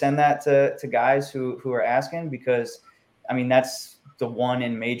I always send that to guys who are asking, because I mean, that's the one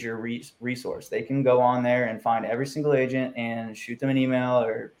in major resource. They can go on there and find every single agent and shoot them an email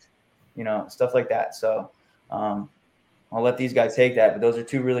or, stuff like that. So I'll let these guys take that, but those are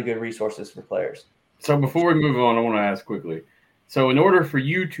 2 really good resources for players. So before we move on, I want to ask quickly. So in order for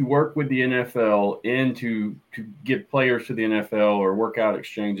you to work with the NFL and to get players to the NFL or work out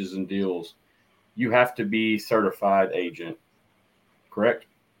exchanges and deals, you have to be certified agent, correct?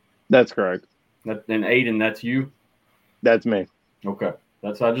 That's correct. And Aiden, that's you? That's me. Okay.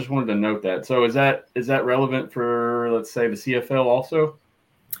 I just wanted to note that. So is that relevant for, let's say, the CFL also?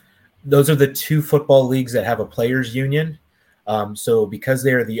 Those are the 2 football leagues that have a players union. So because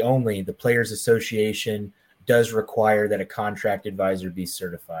they're the Players Association does require that a contract advisor be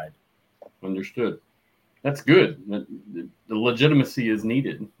certified. Understood. That's good. The legitimacy is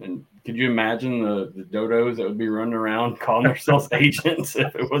needed. And could you imagine the dodos that would be running around calling themselves agents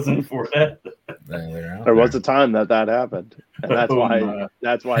if it wasn't for that? There was a time that happened, and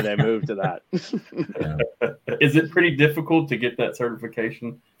that's why they moved to that. Yeah. Is it pretty difficult to get that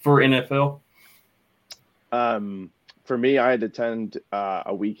certification for NFL? For me, I had to attend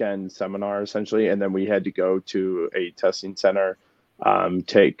a weekend seminar essentially, and then we had to go to a testing center,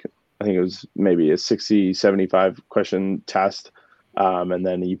 take, I think it was maybe a 60, 75 question test. And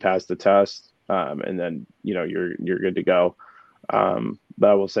then you pass the test, and then, you're good to go. But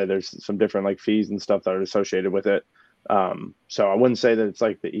I will say there's some different fees and stuff that are associated with it. So I wouldn't say that it's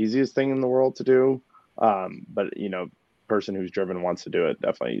the easiest thing in the world to do. But person who's driven wants to do it,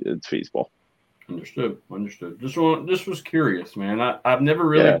 definitely it's feasible. Understood. Just was curious, man. I've never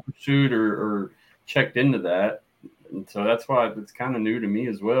really pursued or checked into that. And so that's why it's kind of new to me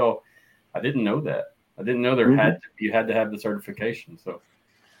as well. I didn't know that. I didn't know you had to have the certification. So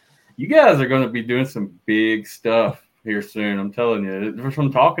you guys are going to be doing some big stuff here soon. I'm telling you,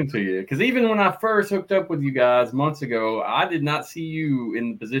 from talking to you, because even when I first hooked up with you guys months ago, I did not see you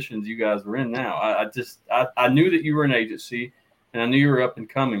in the positions you guys were in now. I knew that you were an agency, and I knew you were up and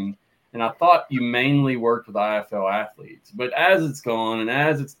coming, and I thought you mainly worked with IFL athletes. But as it's gone and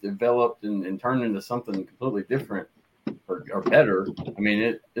as it's developed and turned into something completely different, or better, I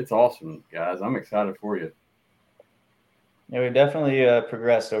mean, it's awesome, guys. I'm excited for you. Yeah, we've definitely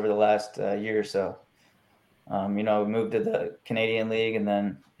progressed over the last year or so. We moved to the Canadian League, and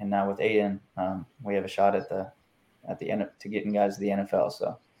now with Aiden, we have a shot at the end to getting guys to the NFL.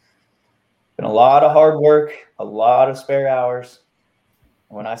 So, been a lot of hard work, a lot of spare hours.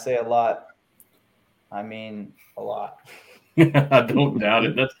 When I say a lot, I mean a lot. I don't doubt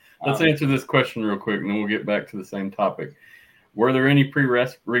it. Let's answer this question real quick, and then we'll get back to the same topic. Were there any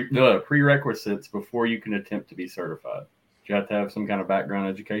prerequisites before you can attempt to be certified? Do you have to have some kind of background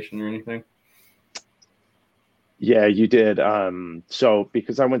education or anything? Yeah, you did. So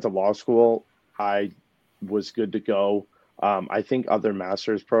because I went to law school, I was good to go. I think other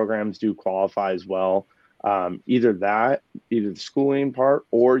master's programs do qualify as well. Either the schooling part,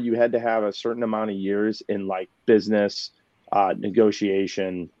 or you had to have a certain amount of years in like business,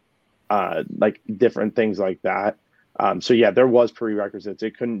 negotiation, like different things like that. So yeah, there was prerequisites.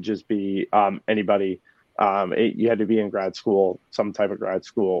 It couldn't just be anybody. You had to be in grad school, some type of grad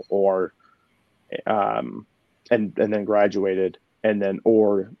school, or and then graduated, and then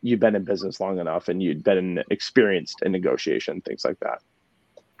or you've been in business long enough and you'd been experienced in negotiation, things like that.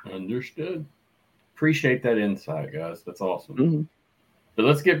 Understood. Appreciate that insight, guys. That's awesome. Mm-hmm. But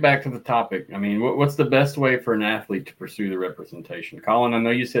let's get back to the topic. I mean, what's the best way for an athlete to pursue the representation? Colin, I know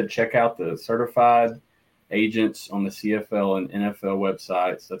you said check out the certified agents on the CFL and NFL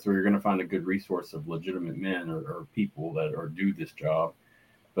websites. That's where you're going to find a good resource of legitimate men or people that do this job.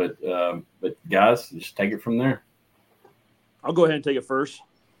 But guys, just take it from there. I'll go ahead and take it first.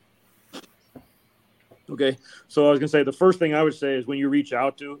 Okay. So I was going to say, the first thing I would say is when you reach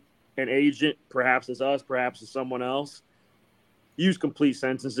out to an agent, perhaps it's us, perhaps it's someone else, use complete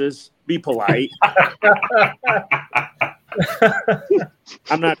sentences. Be polite.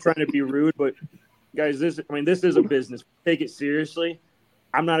 I'm not trying to be rude, but guys, this is a business. Take it seriously.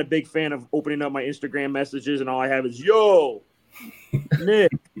 I'm not a big fan of opening up my Instagram messages and all I have is, yo,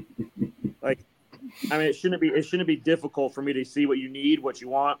 Nick. It shouldn't be difficult for me to see what you need, what you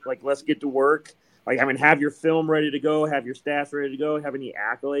want. Like, let's get to work. Have your film ready to go, have your staff ready to go, have any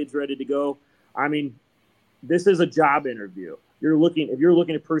accolades ready to go. This is a job interview. If you're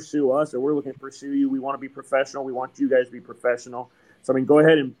looking to pursue us or we're looking to pursue you, we want to be professional. We want you guys to be professional. So go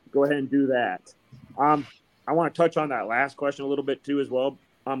ahead and do that. I want to touch on that last question a little bit too as well.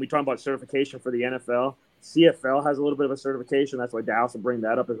 We talked about certification for the NFL. CFL has a little bit of a certification. That's why Dallas will bring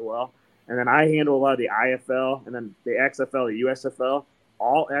that up as well. And then I handle a lot of the IFL and then the XFL, the USFL.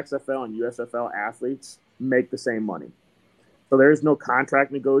 All XFL and USFL athletes make the same money. So there is no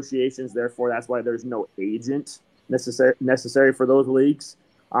contract negotiations. Therefore, that's why there's no agent necessary for those leagues.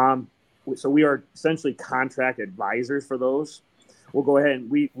 So we are essentially contract advisors for those. We'll go ahead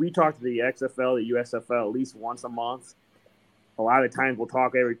and we talk to the XFL, the USFL at least once a month. A lot of times we'll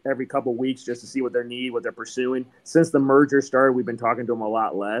talk every couple of weeks just to see what their need, what they're pursuing. Since the merger started, we've been talking to them a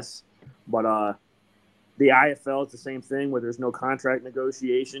lot less. But the IFL, it's the same thing where there's no contract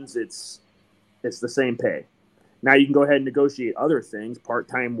negotiations. It's the same pay. Now you can go ahead and negotiate other things,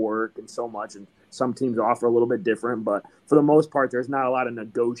 part-time work and so much, and some teams offer a little bit different. But for the most part, there's not a lot of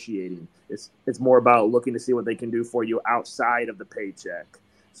negotiating. It's more about looking to see what they can do for you outside of the paycheck.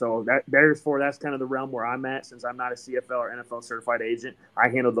 So that's kind of the realm where I'm at. Since I'm not a CFL or NFL certified agent, I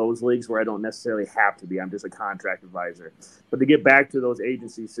handle those leagues where I don't necessarily have to be. I'm just a contract advisor. But to get back to those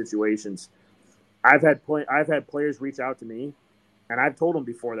agency situations, I've had players reach out to me, and I've told them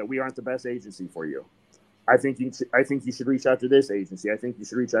before that we aren't the best agency for you. I think you should reach out to this agency. I think you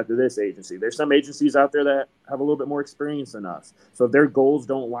should reach out to this agency. There's some agencies out there that have a little bit more experience than us. So if their goals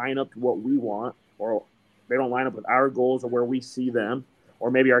don't line up to what we want, or they don't line up with our goals or where we see them, or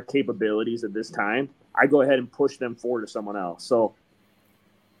maybe our capabilities at this time, I go ahead and push them forward to someone else. So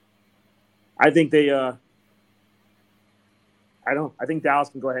I think I think Dallas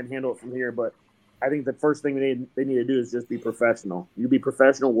can go ahead and handle it from here, but I think the first thing they need to do is just be professional. You be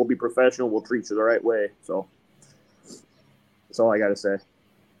professional, we'll be professional, we'll treat you the right way. So that's all I got to say.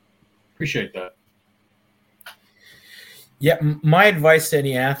 Appreciate that. Yeah, my advice to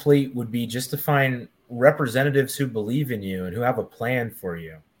any athlete would be just to find representatives who believe in you and who have a plan for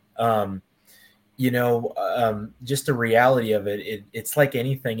you. Just the reality of it's like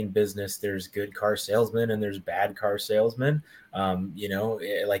anything in business. There's good car salesmen and there's bad car salesmen.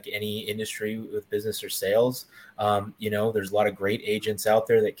 Like any industry with business or sales, there's a lot of great agents out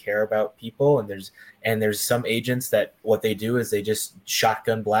there that care about people. And there's some agents that what they do is they just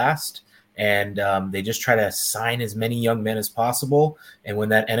shotgun blast. And they just try to sign as many young men as possible. And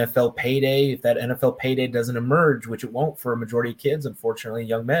when if that NFL payday doesn't emerge, which it won't for a majority of kids, unfortunately,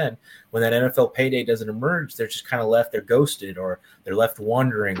 young men, when that NFL payday doesn't emerge, they're just kind of left, they're ghosted, or they're left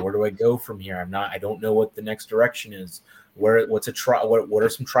wondering, where do I go from here? I don't know what the next direction is. What are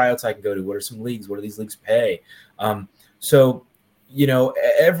some tryouts I can go to? What are some leagues? What do these leagues pay? Every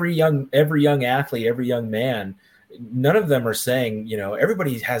young athlete, every young man, none of them are saying,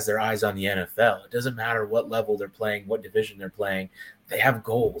 everybody has their eyes on the NFL. It doesn't matter what level they're playing, what division they're playing. They have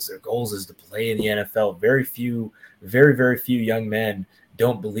goals. Their goals is to play in the NFL. Very, very few young men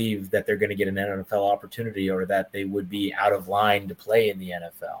don't believe that they're going to get an NFL opportunity or that they would be out of line to play in the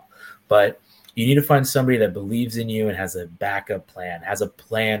NFL. But you need to find somebody that believes in you and has a backup plan, has a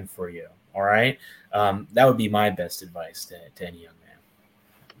plan for you. All right. That would be my best advice to any young man.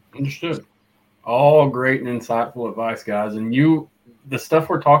 Understood. All great and insightful advice, guys. And the stuff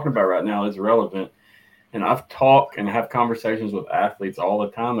we're talking about right now is relevant. And I've talked and have conversations with athletes all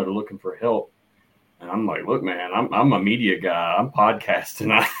the time that are looking for help. And I'm like, look, man, I'm a media guy. I'm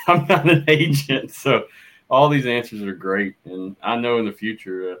podcasting. I'm not an agent. So all these answers are great. And I know in the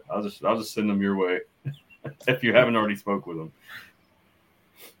future, I'll just send them your way if you haven't already spoke with them.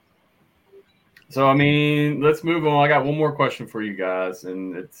 So, I mean, let's move on. I got one more question for you guys,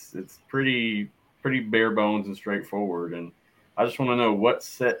 and it's pretty bare bones and straightforward. And I just want to know, what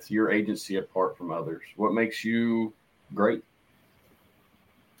sets your agency apart from others? What makes you great?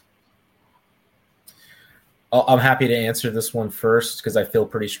 I'm happy to answer this one first because I feel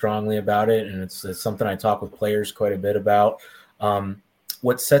pretty strongly about it, and it's something I talk with players quite a bit about.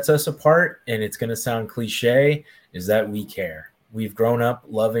 What sets us apart, and it's going to sound cliche, is that we care. We've grown up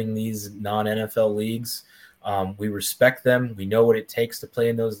loving these non-NFL leagues. We respect them. We know what it takes to play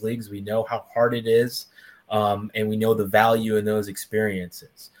in those leagues. We know how hard it is, and we know the value in those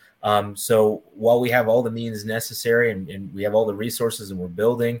experiences. So while we have all the means necessary and we have all the resources and we're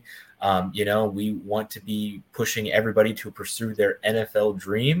building, we want to be pushing everybody to pursue their NFL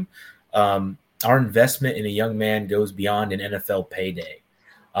dream. Our investment in a young man goes beyond an NFL payday.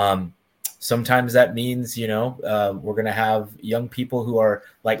 Sometimes that means, we're going to have young people who are,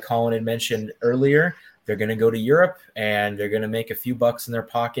 like Colin had mentioned earlier, they're going to go to Europe and they're going to make a few bucks in their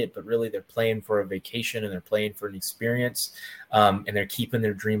pocket, but really they're playing for a vacation and they're playing for an experience, and they're keeping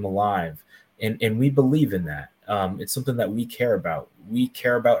their dream alive. And we believe in that. It's something that we care about. We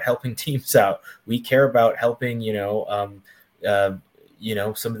care about helping teams out. We care about helping, some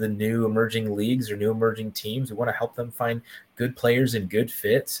of the new emerging leagues or new emerging teams. We want to help them find good players and good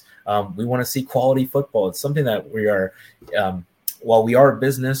fits. We want to see quality football. It's something that we are, while we are a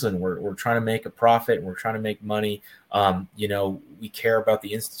business and we're trying to make a profit and we're trying to make money, we care about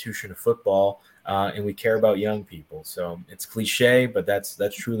the institution of football, and we care about young people. So it's cliche, but that's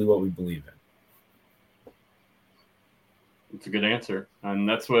truly what we believe in. It's a good answer. And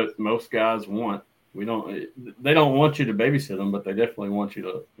that's what most guys want. They don't want you to babysit them, but they definitely want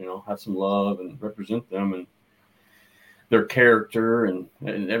you to, have some love and represent them and their character and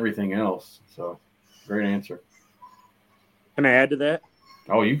everything else. So great answer. Can I add to that?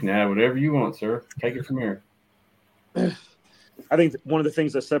 Oh, you can add whatever you want, sir. Take it from here. I think one of the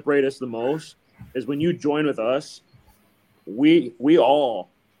things that separate us the most is when you join with us, we all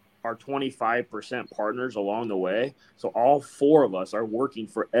are 25% partners along the way. So all four of us are working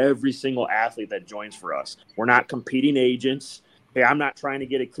for every single athlete that joins for us. We're not competing agents. Hey, I'm not trying to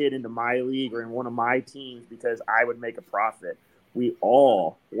get a kid into my league or in one of my teams because I would make a profit. We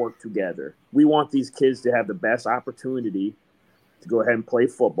all work together. We want these kids to have the best opportunity to go ahead and play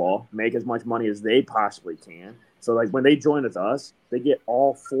football, make as much money as they possibly can. So, when they join with us, they get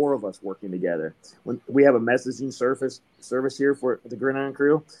all four of us working together. When we have a messaging service here for the Gridiron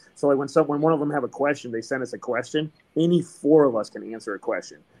crew. So, when one of them have a question, they send us a question. Any four of us can answer a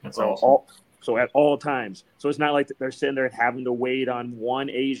question. That's awesome. So at all times. So it's not like they're sitting there having to wait on one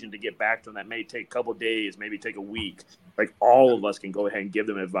Asian to get back to them. That may take a couple of days, maybe take a week. Like all of us can go ahead and give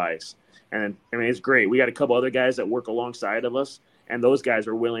them advice. And it's great. We got a couple other guys that work alongside of us, and those guys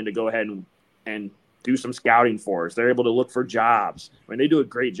are willing to go ahead and do some scouting for us. They're able to look for jobs. They do a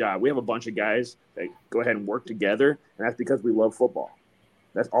great job. We have a bunch of guys that go ahead and work together, and that's because we love football.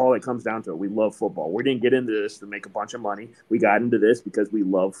 That's all it comes down to. We love football. We didn't get into this to make a bunch of money. We got into this because we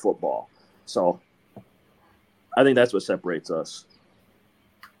love football. So I think that's what separates us.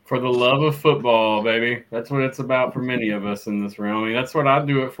 For the love of football, baby. That's what it's about for many of us in this realm. That's what I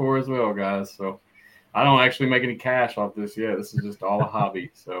do it for as well, guys. So I don't actually make any cash off this yet. This is just all a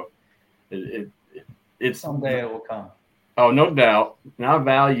hobby. So it's someday it will come. Oh, no doubt. And I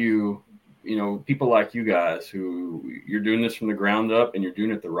value, people like you guys who you're doing this from the ground up and you're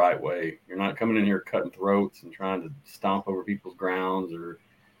doing it the right way. You're not coming in here cutting throats and trying to stomp over people's grounds or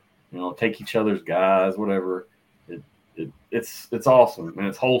take each other's guys, whatever. It's awesome and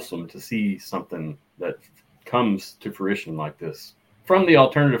it's wholesome to see something that comes to fruition like this from the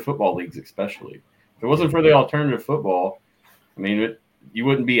alternative football leagues, especially. If it wasn't for the alternative football, you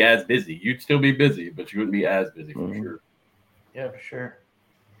wouldn't be as busy. You'd still be busy, but you wouldn't be as busy for sure. Yeah, for sure.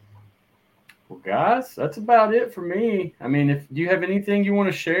 Well, guys, that's about it for me. Do you have anything you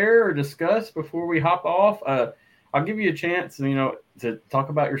want to share or discuss before we hop off? I'll give you a chance, to talk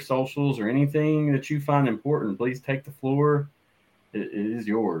about your socials or anything that you find important. Please take the floor. it is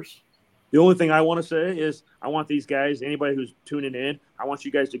yours. The only thing I want to say is I want these guys, anybody who's tuning in, I want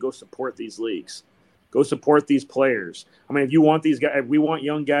you guys to go support these leagues. Go support these players. I mean, if you want these guys, if we want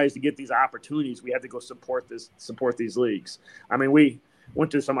young guys to get these opportunities, we have to go support these leagues. I mean, we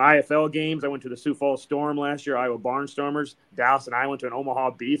went to some IFL games. I went to the Sioux Falls Storm last year, Iowa Barnstormers. Dallas and I went to an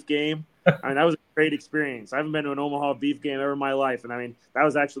Omaha Beef game. I mean, that was a great experience. I haven't been to an Omaha Beef game ever in my life. And I mean, that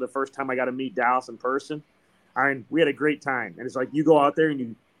was actually the first time I got to meet Dallas in person. I mean, we had a great time. And it's like you go out there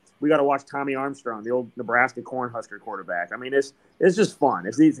and we got to watch Tommy Armstrong, the old Nebraska Cornhusker quarterback. I mean, it's just fun.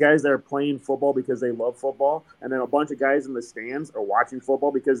 It's these guys that are playing football because they love football, and then a bunch of guys in the stands are watching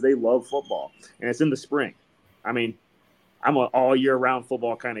football because they love football. And it's in the spring. I mean, I'm an all-year-round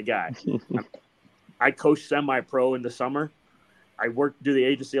football kind of guy. I coach semi-pro in the summer. I do the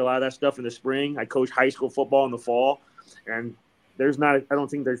agency, a lot of that stuff in the spring. I coach high school football in the fall. And I don't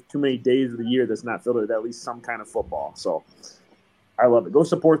think there's too many days of the year that's not filled with at least some kind of football. So I love it. Go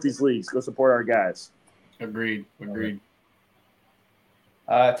support these leagues. Go support our guys. Agreed. To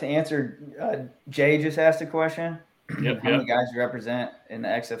answer, Jay just asked a question. Yep. How many guys you represent in the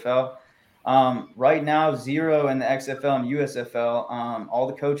XFL? Right now, 0 in the XFL and USFL. All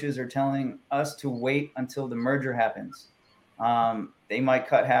the coaches are telling us to wait until the merger happens. They might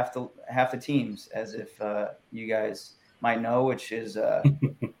cut half the teams, as if you guys might know, which is I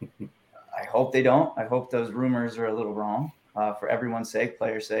hope they don't. I hope those rumors are a little wrong. For everyone's sake,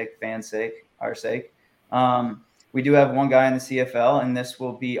 players' sake, fans' sake, our sake. We do have one guy in the CFL, and this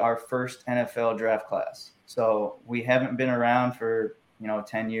will be our first NFL draft class. So we haven't been around for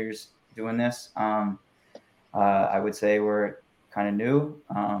 10 years doing this. I would say we're kind of new.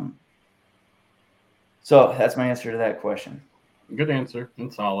 So that's my answer to that question. Good answer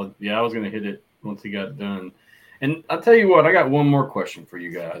and solid. Yeah, I was going to hit it once he got done. And I'll tell you what, I got one more question for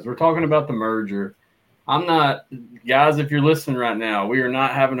you guys. We're talking about the merger. I'm not, guys, if you're listening right now, we are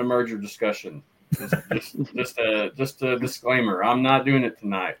not having a merger discussion. Just a disclaimer. I'm not doing it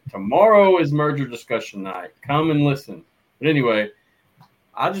tonight. Tomorrow is merger discussion night. Come and listen. But anyway,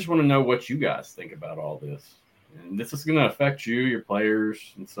 I just want to know what you guys think about all this. And this is going to affect you, your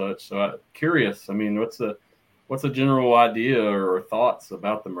players, and such. So I'm curious. I mean, what's a general idea or thoughts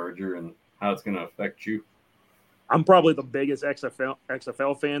about the merger and how it's going to affect you? I'm probably the biggest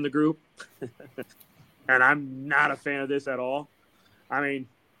XFL fan in the group. And I'm not a fan of this at all. I mean,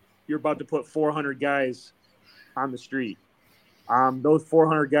 you're about to put 400 guys on the street. Those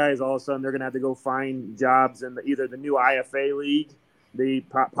 400 guys, all of a sudden, they're going to have to go find jobs in either the new IFA league, the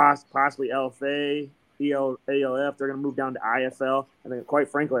possibly LFA, ALF. They're going to move down to IFL. And then, quite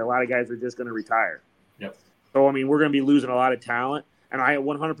frankly, a lot of guys are just going to retire. Yep. So, I mean, we're going to be losing a lot of talent. And I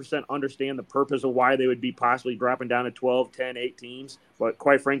 100% understand the purpose of why they would be possibly dropping down to 12, 10, 8 teams. But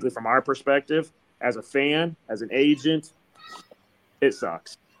quite frankly, from our perspective, as a fan, as an agent, it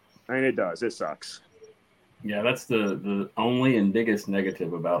sucks. I mean, it does. It sucks. Yeah, that's the only and biggest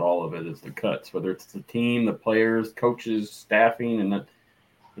negative about all of it is the cuts, whether it's the team, the players, coaches, staffing, and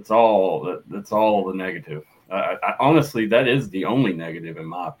that's all the negative. I honestly, that is the only negative in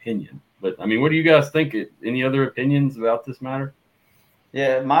my opinion. But, I mean, what do you guys think? Any other opinions about this matter?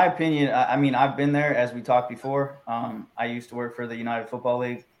 Yeah, my opinion, I mean, I've been there, as we talked before. I used to work for the United Football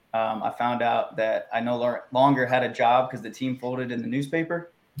League. I found out that I no longer had a job because the team folded in the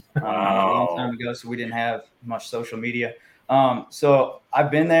newspaper a long time ago, so we didn't have much social media. So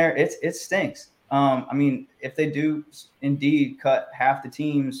I've been there. It stinks. I mean, if they do indeed cut half the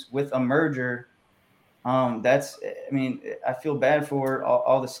teams with a merger, I feel bad for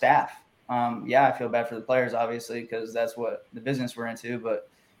all the staff. I feel bad for the players, obviously, because that's what the business we're into. But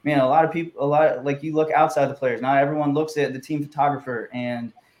man, you look outside the players. Not everyone looks at the team photographer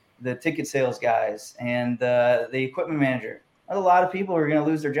and the ticket sales guys and the equipment manager. A lot of people are going to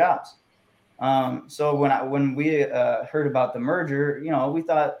lose their jobs. So when we heard about the merger, we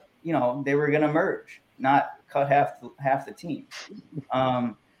thought, they were going to merge, not cut half the team.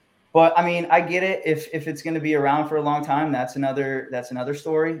 But I mean, I get it. If it's going to be around for a long time, that's another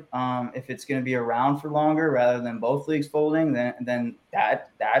story. If it's going to be around for longer rather than both leagues folding, then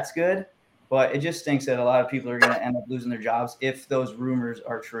that's good. But it just stinks that a lot of people are going to end up losing their jobs if those rumors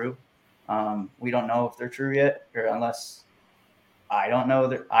are true. We don't know if they're true yet, or unless I don't know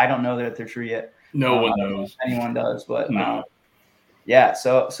that they're true yet. No one knows. Anyone does, but no.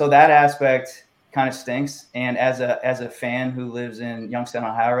 So that aspect kind of stinks. And as a fan who lives in Youngstown,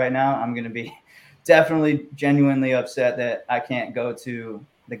 Ohio right now, I'm going to be definitely genuinely upset that I can't go to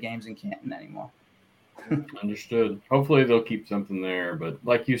the games in Canton anymore. Understood. Hopefully they'll keep something there, but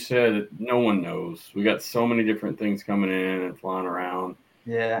like you said, no one knows. We got so many different things coming in and flying around.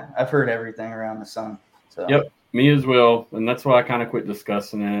 Yeah, I've heard everything around the sun. So. Yep. Me as well, and that's why I kind of quit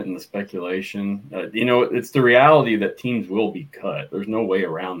discussing it and the speculation. It's the reality that teams will be cut. There's no way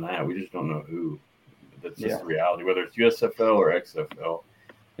around that. We just don't know who. That's just the reality, whether it's USFL or XFL.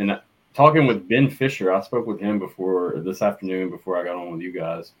 And talking with Ben Fischer, I spoke with him this afternoon before I got on with you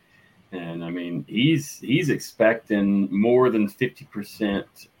guys, and I mean he's expecting more than 50%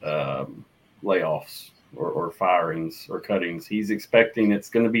 layoffs or firings or cuttings. He's expecting it's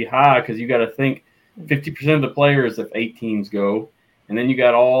going to be high because you got to think. 50% of the players if 8 teams go, and then you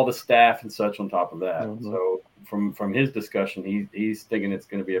got all the staff and such on top of that. Mm-hmm. So from his discussion, he's thinking it's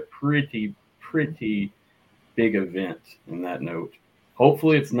going to be a pretty big event in that note.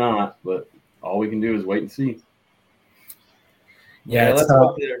 Hopefully it's not, but all we can do is wait and see. Yeah, let's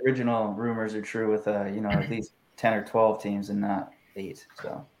hope the original rumors are true with at least 10 or 12 teams and not 8.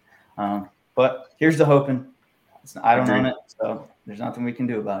 So, but here's the hoping. I don't own it, so there's nothing we can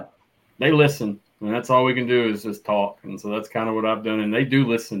do about it. They listen. And that's all we can do is just talk. And so that's kind of what I've done. And they do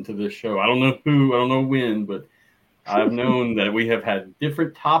listen to this show. I don't know who, I don't know when, but I've known that we have had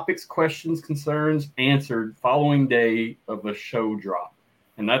different topics, questions, concerns answered following day of a show drop.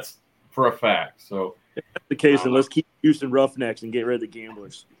 And that's for a fact. So if that's the case, then let's keep Houston Roughnecks and get rid of the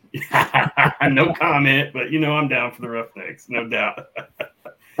Gamblers. No comment, but I'm down for the Roughnecks, no doubt.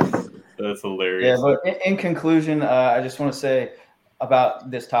 That's hilarious. Yeah, but in conclusion, I just want to say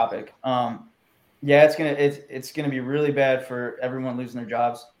about this topic. Yeah, it's gonna be really bad for everyone losing their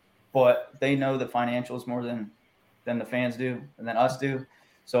jobs, but they know the financials more than the fans do and than us do.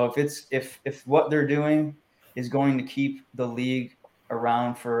 So if what they're doing is going to keep the league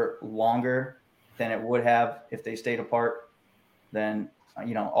around for longer than it would have if they stayed apart, then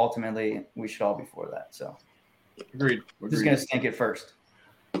ultimately we should all be for that. So agreed. Just gonna stink it first.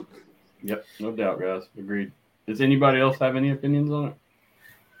 Yep, no doubt, guys. Agreed. Does anybody else have any opinions on it?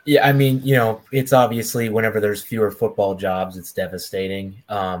 Yeah, I mean, it's obviously whenever there's fewer football jobs, it's devastating.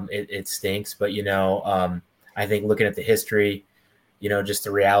 It stinks, but I think looking at the history, just the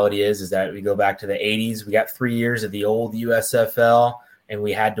reality is that we go back to the 80s. We got 3 years of the old USFL, and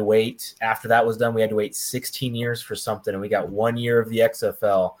we had to wait. After that was done, we had to wait 16 years for something, and we got 1 year of the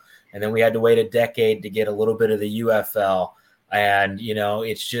XFL, and then we had to wait a decade to get a little bit of the UFL. And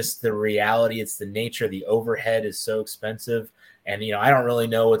it's just the reality. It's the nature. The overhead is so expensive. And, I don't really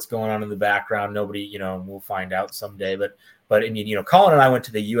know what's going on in the background. Nobody, we'll find out someday. But Colin and I went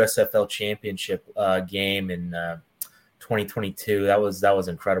to the USFL championship game in 2022. That was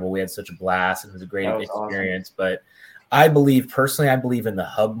incredible. We had such a blast. It was a great experience. Awesome. But I believe in the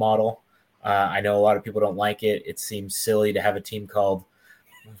hub model. I know a lot of people don't like it. It seems silly to have a team called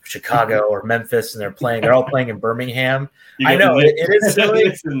Chicago or Memphis, and they're all playing in Birmingham. I know it is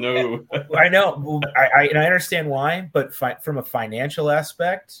silly. No. I know. I understand why, but from a financial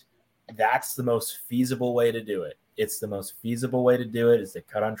aspect, that's the most feasible way to do it. It's the most feasible way to do it is to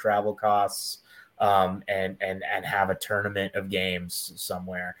cut on travel costs, and have a tournament of games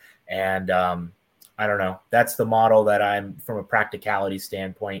somewhere. And I don't know. That's the model that I'm, from a practicality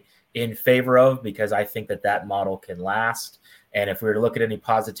standpoint, in favor of, because I think that model can last. And if we were to look at any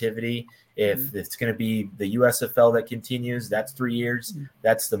positivity, if it's going to be the USFL that continues, that's 3 years.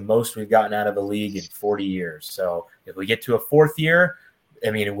 That's the most we've gotten out of a league in 40 years. So if we get to a 4th year,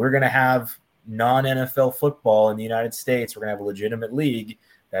 I mean, we're going to have non-NFL football in the United States. We're going to have a legitimate league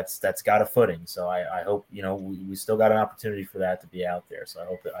that's got a footing. So I hope, we still got an opportunity for that to be out there. So I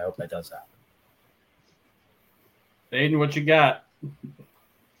hope that does happen. Aiden, what you got?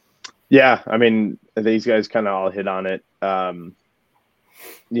 Yeah, I mean, these guys kind of all hit on it. I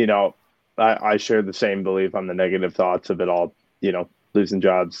share the same belief on the negative thoughts of it all. Losing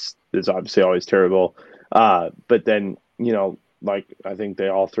jobs is obviously always terrible. But then, like I think they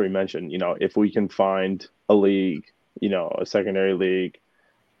all three mentioned, if we can find a league, a secondary league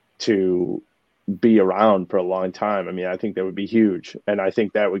to be around for a long time, I mean, I think that would be huge. And I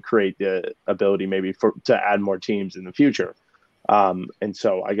think that would create the ability maybe to add more teams in the future. And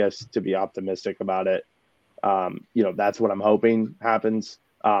so I guess to be optimistic about it, that's what I'm hoping happens.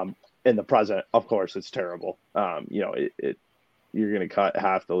 In the present, of course, it's terrible. You're going to cut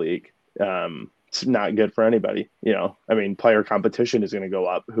half the league. It's not good for anybody. I mean, player competition is going to go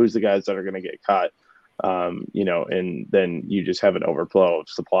up. Who's the guys that are going to get cut? And then you just have an overflow of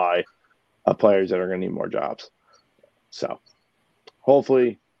supply of players that are going to need more jobs. So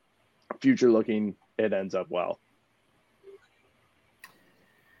hopefully future looking, it ends up well.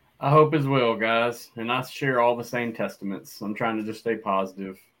 I hope as well, guys. And I share all the same testaments. I'm trying to just stay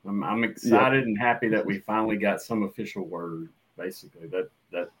positive. I'm excited and happy that we finally got some official word. Basically, that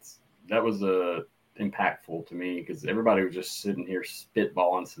was impactful to me because everybody was just sitting here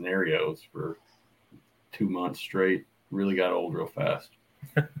spitballing scenarios for 2 months straight. Really got old real fast.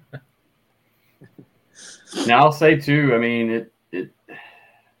 Now I'll say too, I mean,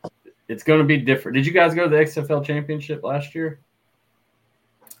 it's going to be different. Did you guys go to the XFL championship last year?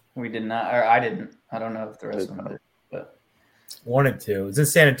 We did not, or I didn't. I don't know if the rest of them did, but wanted to. It was in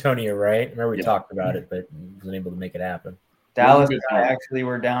San Antonio, right? Remember we Yeah. talked about it, but wasn't able to make it happen. Dallas and I actually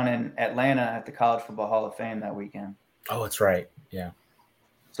were down in Atlanta at the College Football Hall of Fame that weekend. Oh, that's right. Yeah.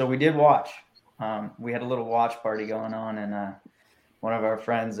 So we did watch. We had a little watch party going on in one of our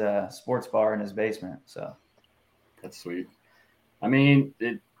friends' sports bar in his basement. So that's sweet. I mean,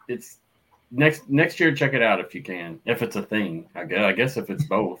 it's next year. Check it out if you can, if it's a thing. I guess if it's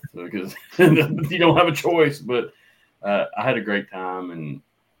both, because you don't have a choice. But I had a great time, and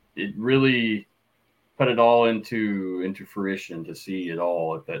it really put it all into fruition to see it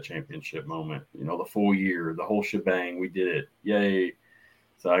all at that championship moment. You know, the full year, the whole shebang. We did it. Yay.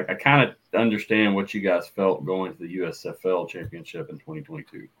 So I kind of understand what you guys felt going to the USFL championship in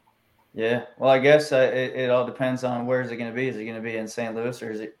 2022. Yeah. Well, I guess it all depends on where is it going to be. Is it going to be in St. Louis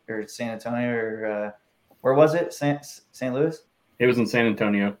or San Antonio or where was it? St. Louis? It was in San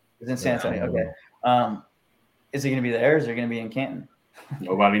Antonio. It was in San Antonio. Okay. Is it going to be there? Or is it going to be in Canton?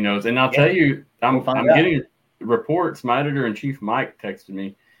 Nobody knows. And I'll tell you, I'm getting reports. My editor-in-chief, Mike, texted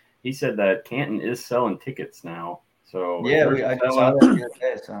me. He said that Canton is selling tickets now. So yeah, I saw that the other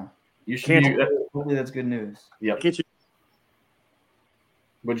day. So you should. Hopefully, that's good news. Yep.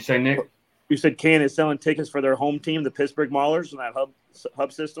 What'd you say, Nick? You said Canton is selling tickets for their home team, the Pittsburgh Maulers, in that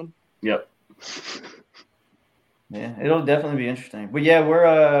hub system. Yep. Yeah, it'll definitely be interesting. But yeah,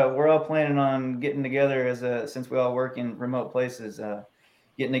 we're all planning on getting together since we all work in remote places,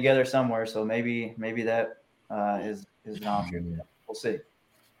 getting together somewhere. So maybe that is an option. We'll see.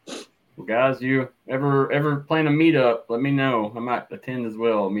 Well, guys, you ever plan a meetup? Let me know. I might attend as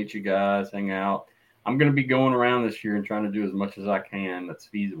well. Meet you guys, hang out. I'm going to be going around this year and trying to do as much as I can that's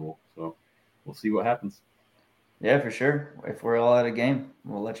feasible. So we'll see what happens. Yeah, for sure. If we're all at a game,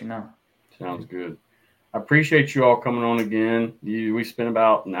 we'll let you know. Sounds good. I appreciate you all coming on again. We spent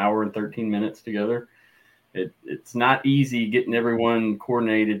about an hour and 13 minutes together. It's not easy getting everyone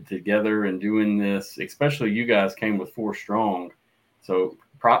coordinated together and doing this, especially you guys came with 4 strong. So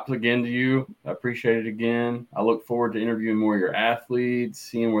props again to you. I appreciate it again. I look forward to interviewing more of your athletes,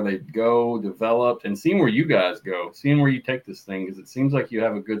 seeing where they go, developed, and seeing where you guys go, seeing where you take this thing, because it seems like you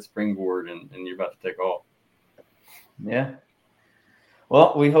have a good springboard and you're about to take off. Yeah.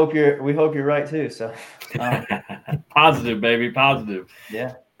 Well, we hope you're right too. So positive, baby, positive.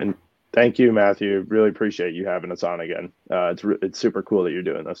 Yeah. And thank you, Matthew. Really appreciate you having us on again. It's super cool that you're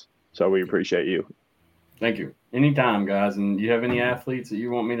doing this. So we appreciate you. Thank you. Anytime, guys. And you have any athletes that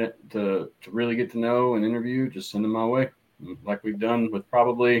you want me to really get to know and interview, just send them my way. Like we've done with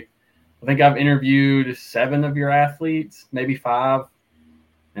I think I've interviewed 7 of your athletes, maybe 5,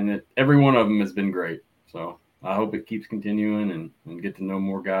 and every one of them has been great. So I hope it keeps continuing and get to know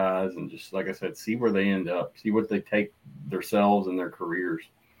more guys and just, like I said, see where they end up, see what they take themselves and their careers.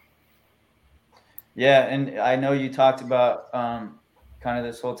 Yeah, and I know you talked about kind of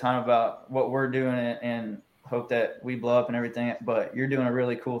this whole time about what we're doing and hope that we blow up and everything, but you're doing a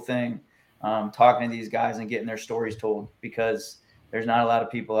really cool thing, talking to these guys and getting their stories told, because there's not a lot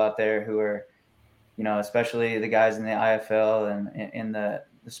of people out there who are, especially the guys in the IFL and in the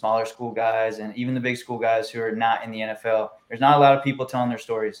smaller school guys and even the big school guys who are not in the NFL. There's not a lot of people telling their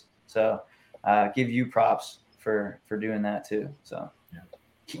stories. So give you props for doing that too. So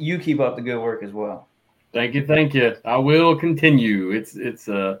you keep up the good work as well. Thank you. I will continue. It's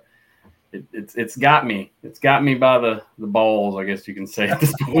got me. It's got me by the balls, I guess you can say at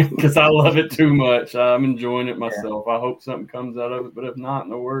this point, because I love it too much. I'm enjoying it myself. I hope something comes out of it, but if not,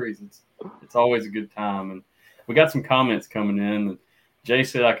 no worries. It's always a good time. And we got some comments coming in. Jay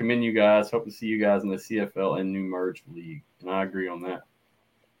said, I commend you guys. Hope to see you guys in the CFL and new merged league. And I agree on that.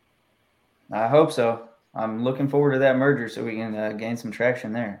 I hope so. I'm looking forward to that merger so we can gain some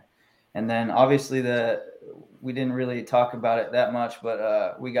traction there. And then obviously we didn't really talk about it that much,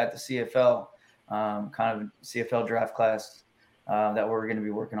 but we got the CFL, kind of CFL draft class that we're going to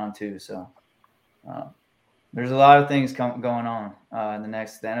be working on too. So there's a lot of things going on in the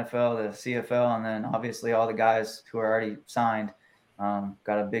NFL, the CFL, and then obviously all the guys who are already signed.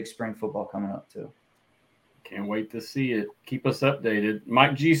 Got a big spring football coming up too. Can't wait to see it. Keep us updated.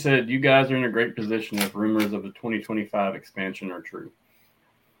 Mike G said you guys are in a great position if rumors of the 2025 expansion are true.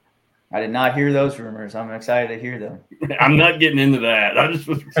 I did not hear those rumors. I'm excited to hear them. I'm not getting into that. I just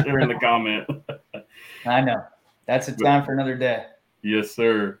was sharing the comment. I know. That's a time for another day. Yes,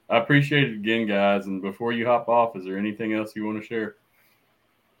 sir. I appreciate it again, guys. And before you hop off, is there anything else you want to share?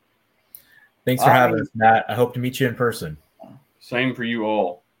 Thanks for having us, Matt. I hope to meet you in person. Same for you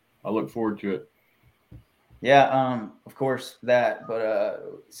all. I look forward to it. Yeah, of course that.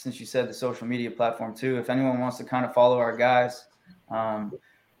 But since you said the social media platform too, if anyone wants to kind of follow our guys,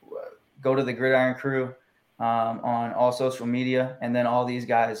 go to the Gridiron Crew on all social media, and then all these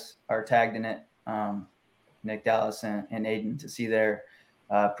guys are tagged in it. Nick Dallas and Aiden, to see their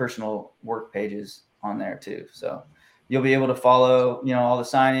personal work pages on there too. So you'll be able to follow, all the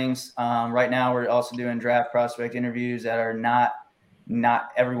signings. Right now, we're also doing draft prospect interviews that are not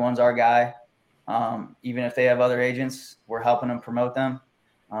everyone's our guy. Even if they have other agents, we're helping them promote them.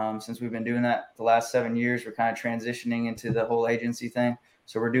 Since we've been doing that the last 7 years, we're kind of transitioning into the whole agency thing.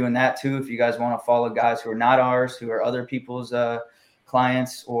 So we're doing that too. If you guys want to follow guys who are not ours, who are other people's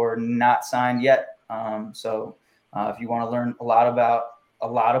clients or not signed yet. If you want to learn a lot about a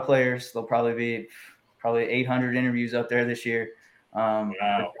lot of players, there'll probably be 800 interviews up there this year. Wow.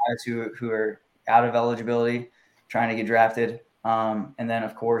 Guys who are out of eligibility, trying to get drafted. And then,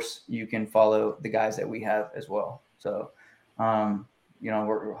 of course, you can follow the guys that we have as well. So,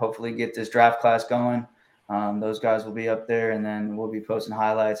 we're hopefully get this draft class going. Those guys will be up there, and then we'll be posting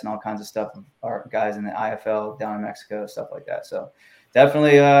highlights and all kinds of stuff of our guys in the IFL down in Mexico, stuff like that. So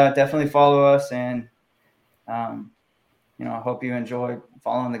definitely follow us, and I hope you enjoy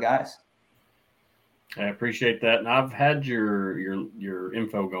following the guys. I appreciate that. And I've had your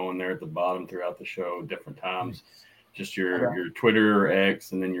info going there at the bottom throughout the show different times. Just your Twitter or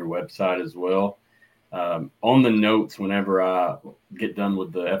X, and then your website as well. On the notes, whenever I get done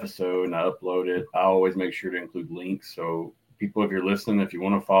with the episode and I upload it, I always make sure to include links. So people, if you're listening, if you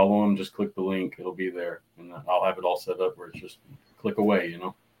want to follow them, just click the link. It'll be there. And I'll have it all set up where it's just click away,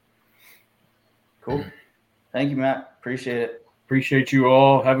 Cool. Thank you, Matt. Appreciate it. Appreciate you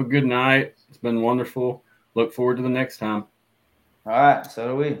all. Have a good night. It's been wonderful. Look forward to the next time. All right. So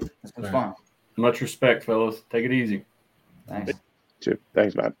do we. It's been fun. Much respect, fellas. Take it easy. Thanks.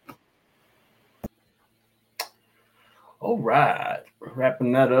 Thanks, Matt. All right.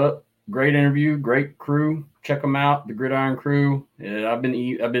 Wrapping that up. Great interview. Great crew. Check them out, the Gridiron Crew. Yeah, I've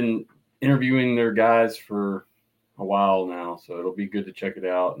been interviewing their guys for a while now, so it'll be good to check it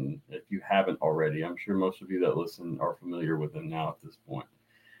out. And if you haven't already, I'm sure most of you that listen are familiar with them now at this point.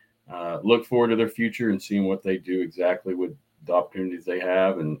 Look forward to their future and seeing what they do exactly with the opportunities they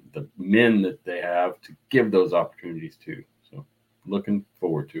have and the men that they have to give those opportunities to. So looking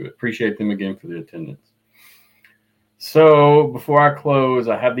forward to it. Appreciate them again for the attendance. So before I close,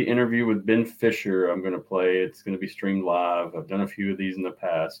 I have the interview with Ben Fischer I'm going to play. It's going to be streamed live. I've done a few of these in the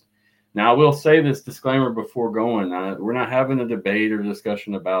past. Now, I will say this disclaimer before going. We're not having a debate or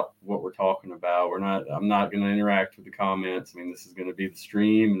discussion about what we're talking about. I'm not going to interact with the comments. I mean, this is going to be the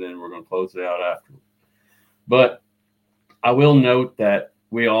stream, and then we're going to close it out after. But I will note that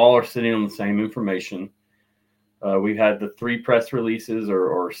we all are sitting on the same information. We've had the 3 press releases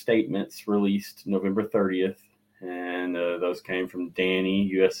or statements released November 30th, and those came from Danny,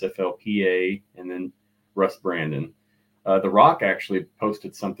 USFL PA, and then Russ Brandon. The Rock actually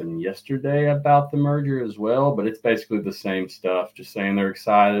posted something yesterday about the merger as well, but it's basically the same stuff, just saying they're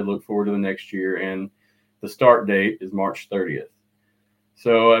excited, look forward to the next year, and the start date is March 30th.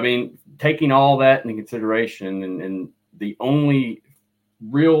 So, I mean, taking all that into consideration, and the only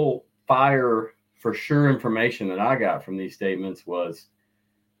real fire for sure information that I got from these statements was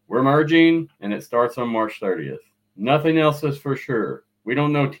we're merging, and it starts on March 30th. Nothing else is for sure. We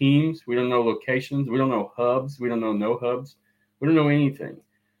don't know teams. We don't know locations. We don't know hubs. We don't know no hubs. We don't know anything.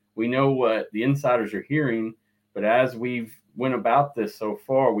 We know what the insiders are hearing, but as we've went about this so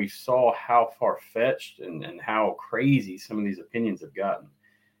far, we saw how far-fetched and how crazy some of these opinions have gotten.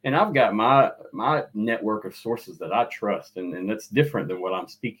 And I've got my network of sources that I trust, and that's different than what I'm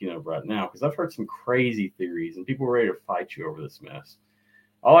speaking of right now, because I've heard some crazy theories, and people are ready to fight you over this mess.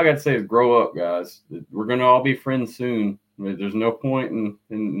 All I got to say is grow up, guys. We're going to all be friends soon. There's no point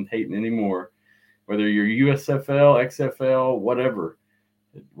in hating anymore. Whether you're USFL, XFL, whatever,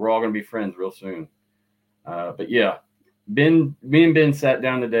 we're all going to be friends real soon. But yeah, me and Ben sat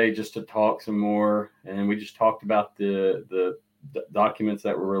down today just to talk some more, and we just talked about the documents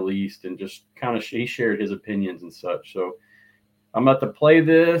that were released, and just kind of he shared his opinions and such. So I'm about to play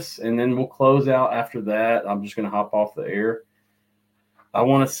this, and then we'll close out after that. I'm just going to hop off the air. I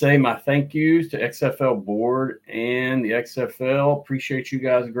want to say my thank yous to XFL board and the XFL. Appreciate you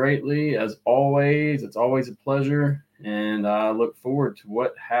guys greatly. As always, it's always a pleasure. And I look forward to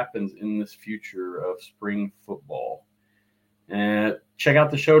what happens in this future of spring football. And check out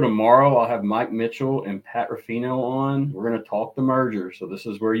the show tomorrow. I'll have Mike Mitchell and Pat Ruffino on. We're going to talk the merger. So this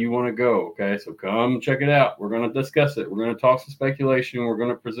is where you want to go. Okay. So come check it out. We're going to discuss it. We're going to talk some speculation. I'm going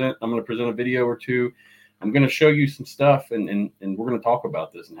to present a video or two. I'm going to show you some stuff and we're going to talk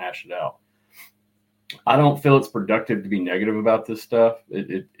about this and hash it out. I don't feel it's productive to be negative about this stuff.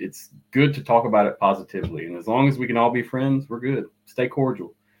 It's good to talk about it positively. And as long as we can all be friends, we're good. Stay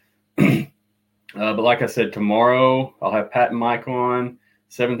cordial. But like I said, tomorrow I'll have Pat and Mike on,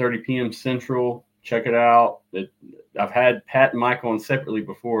 7:30 p.m. Central. Check it out. I've had Pat and Mike on separately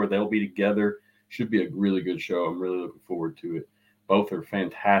before. They'll be together. Should be a really good show. I'm really looking forward to it. Both are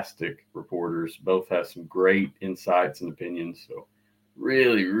fantastic reporters. Both have some great insights and opinions. So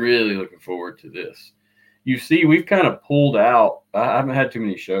really, really looking forward to this. You see, we've kind of pulled out. I haven't had too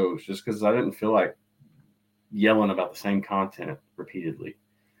many shows just because I didn't feel like yelling about the same content repeatedly.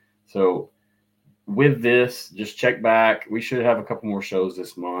 So with this, just check back. We should have a couple more shows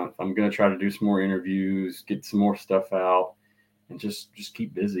this month. I'm going to try to do some more interviews, get some more stuff out, and just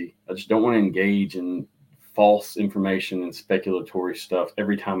keep busy. I just don't want to engage in false information and speculatory stuff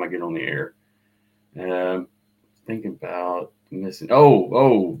every time I get on the air. Thinking about missing.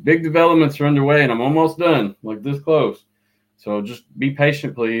 Big developments are underway, and I'm almost done, like this close. So just be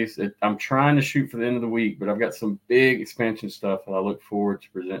patient, please. I'm trying to shoot for the end of the week, but I've got some big expansion stuff that I look forward to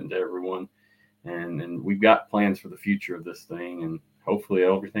presenting to everyone. And we've got plans for the future of this thing, and hopefully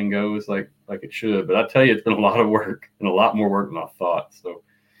everything goes like it should. But I tell you, it's been a lot of work and a lot more work than I thought. So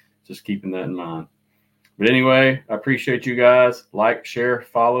just keeping that in mind. But anyway, I appreciate you guys. Like, share,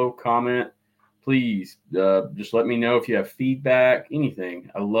 follow, comment. Please just let me know if you have feedback, anything.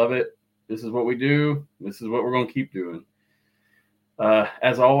 I love it. This is what we do. This is what we're going to keep doing.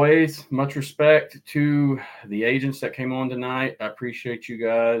 As always, much respect to the agents that came on tonight. I appreciate you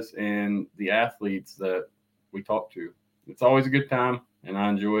guys and the athletes that we talked to. It's always a good time, and I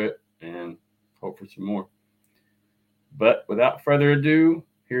enjoy it and hope for some more. But without further ado,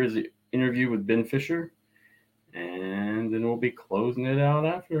 here's the interview with Ben Fischer, and then we'll be closing it out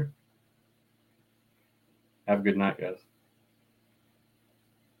after. Have a good night, guys.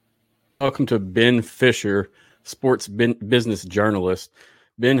 Welcome to Ben Fischer, sports business journalist.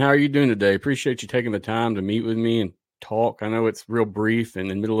 Ben, how are you doing today? Appreciate you taking the time to meet with me and talk. I know it's real brief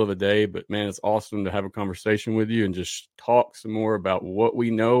and in the middle of the day, but man, it's awesome to have a conversation with you and just talk some more about what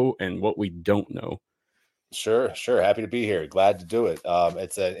we know and what we don't know. Sure. Happy to be here. Glad to do it.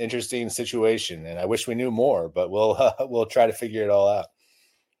 It's an interesting situation, and I wish we knew more, but we'll try to figure it all out.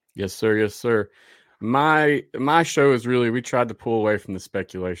 Yes, sir. My show is really, we tried to pull away from the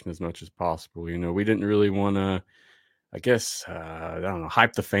speculation as much as possible. You know, we didn't really want to, I guess,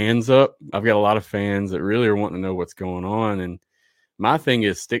 hype the fans up. I've got a lot of fans that really are wanting to know what's going on. And my thing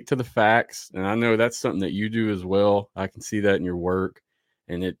is stick to the facts. And I know that's something that you do as well. I can see that in your work.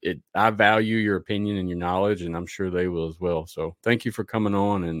 And I value your opinion and your knowledge, and I'm sure they will as well. So thank you for coming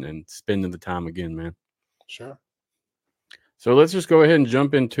on and spending the time again, man. Sure. So let's just go ahead and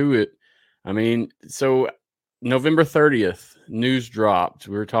jump into it. I mean, so November 30th, news dropped.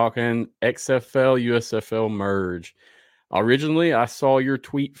 We were talking XFL, USFL merge. Originally, I saw your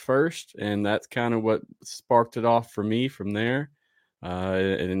tweet first, and that's kind of what sparked it off for me from there.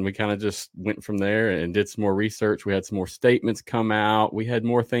 And we kind of just went from there and did some more research. We had some more statements come out. We had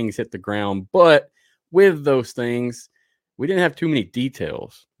more things hit the ground. But with those things, we didn't have too many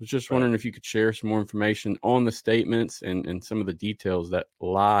details. I was just wondering if you could share some more information on the statements and some of the details that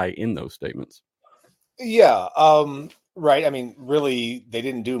lie in those statements. Yeah. Right. I mean, really, they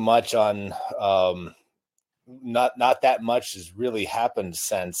didn't do much on not that much has really happened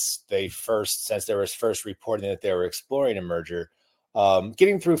since there was first reporting that they were exploring a merger.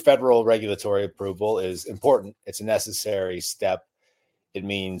 Getting through federal regulatory approval is important. It's a necessary step. It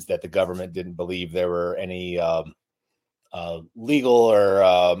means that the government didn't believe there were any legal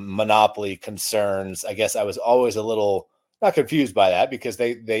or monopoly concerns. I guess I was always a little not confused by that because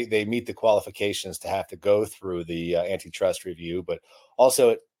they meet the qualifications to have to go through the antitrust review. But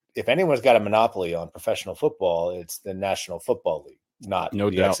also, if anyone's got a monopoly on professional football, it's the National Football League, not the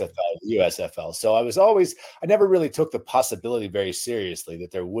XFL, the USFL. So I never really took the possibility very seriously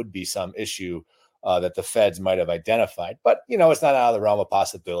that there would be some issue that the feds might have identified. But, it's not out of the realm of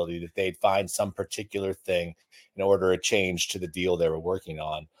possibility that they'd find some particular thing in order to change to the deal they were working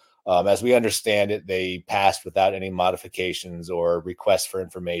on. As we understand it, they passed without any modifications or requests for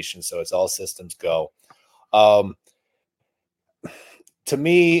information. So it's all systems go. To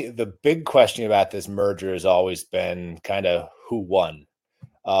me, the big question about this merger has always been kind of who won.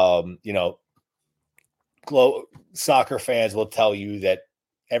 Soccer fans will tell you that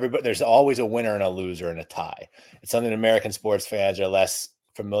there's always a winner and a loser and a tie. It's something American sports fans are less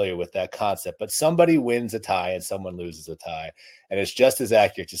familiar with, that concept, but somebody wins a tie and someone loses a tie. And it's just as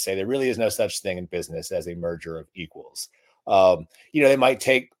accurate to say there really is no such thing in business as a merger of equals. They might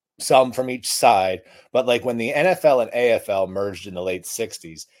take some from each side, but like when the NFL and AFL merged in the late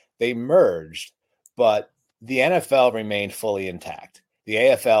 60s, they merged, but the NFL remained fully intact. The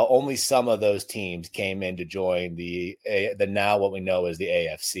AFL, only some of those teams came in to join the now what we know as the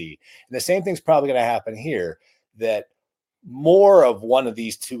AFC. And the same thing's probably going to happen here, that more of one of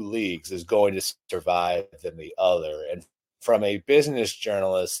these two leagues is going to survive than the other. And from a business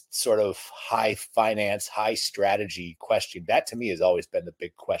journalist sort of high finance, high strategy question, that to me has always been the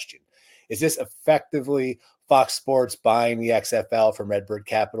big question. Is this effectively Fox Sports buying the XFL from Redbird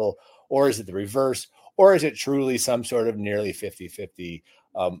Capital, or is it the reverse? Or is it truly some sort of nearly 50-50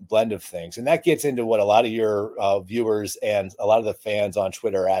 blend of things? And that gets into what a lot of your viewers and a lot of the fans on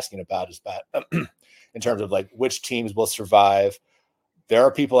Twitter are asking about, is about in terms of like which teams will survive. There are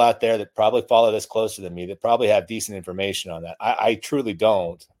people out there that probably follow this closer than me that probably have decent information on that. I truly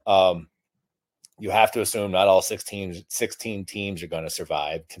don't. You have to assume not all 16 teams are going to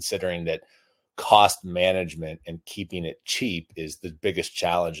survive, considering that cost management and keeping it cheap is the biggest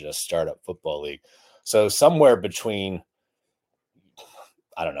challenge in a startup football league. So somewhere between,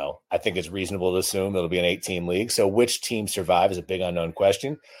 I don't know, I think it's reasonable to assume it'll be an 8-team league. So which team survives is a big unknown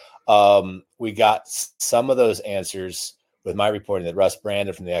question. We got some of those answers with my reporting that Russ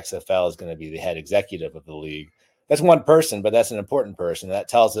Brandon from the XFL is going to be the head executive of the league. That's one person, but that's an important person. That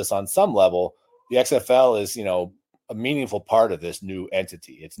tells us on some level, the XFL is, a meaningful part of this new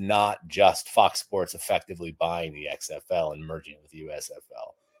entity. It's not just Fox Sports effectively buying the XFL and merging with the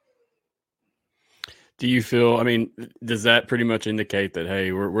USFL. Do you feel, does that pretty much indicate that,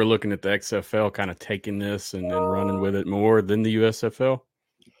 hey, we're looking at the XFL kind of taking this and then running with it more than the USFL?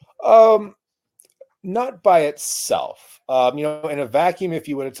 Not by itself. In a vacuum, if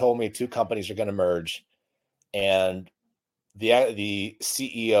you would have told me two companies are going to merge and the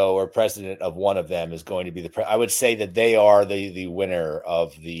CEO or president of one of them is going to be I would say that they are the winner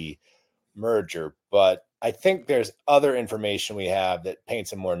of the merger. But I think there's other information we have that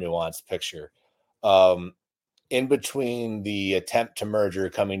paints a more nuanced picture. In between the attempt to merger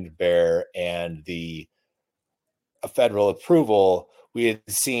coming to bear and the federal approval, we had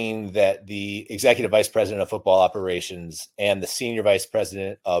seen that the executive vice president of football operations and the senior vice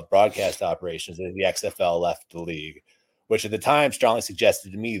president of broadcast operations of the XFL left the league, which at the time strongly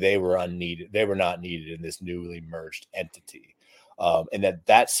suggested to me they were unneeded. They were not needed in this newly merged entity. And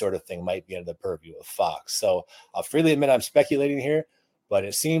that sort of thing might be under the purview of Fox. So I'll freely admit I'm speculating here, but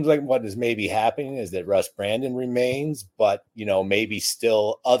it seems like what is maybe happening is that Russ Brandon remains, but, maybe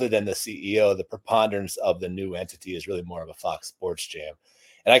still, other than the CEO, the preponderance of the new entity is really more of a Fox Sports jam.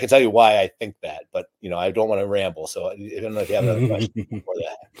 And I can tell you why I think that, but, I don't want to ramble. So I don't know if you have another question before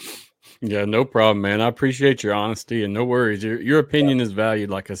that. Yeah, no problem, man. I appreciate your honesty, and no worries. Your opinion is valued.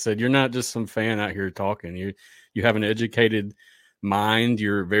 Like I said, you're not just some fan out here talking. You have an educated mind.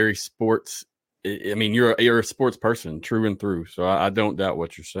 You're very sports. You're a sports person through and through. So I don't doubt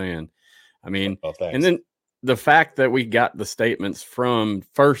what you're saying. And then the fact that we got the statements from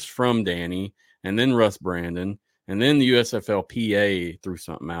Danny and then Russ Brandon and then the USFL PA threw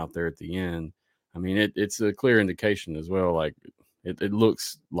something out there at the end. It's a clear indication as well. Like it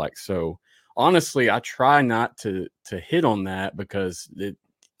looks like so. Honestly, I try not to hit on that because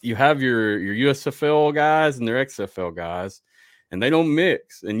you have your USFL guys and their XFL guys. And they don't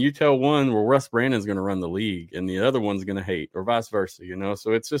mix. And you tell one, well, Russ Brandon's going to run the league, and the other one's going to hate, or vice versa,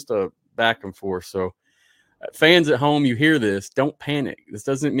 So it's just a back and forth. So fans at home, you hear this, don't panic. This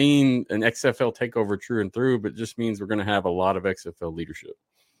doesn't mean an XFL takeover true and through, but it just means we're going to have a lot of XFL leadership.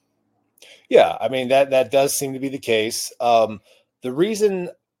 Yeah, that does seem to be the case. The reason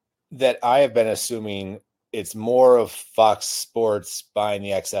that I have been assuming it's more of Fox Sports buying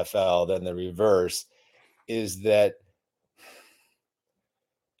the XFL than the reverse is that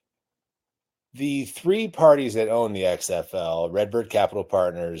the three parties that own the XFL, Redbird Capital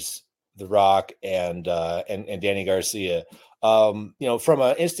Partners, The Rock, and Danny Garcia, from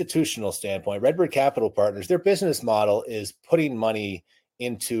an institutional standpoint, Redbird Capital Partners, their business model is putting money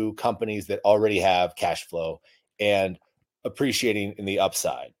into companies that already have cash flow and appreciating in the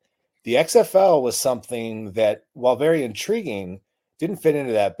upside. The XFL was something that, while very intriguing, didn't fit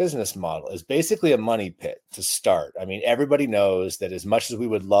into that business model. It's basically a money pit to start. Everybody knows that as much as we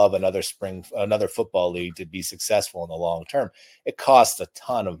would love another football league to be successful in the long term, it costs a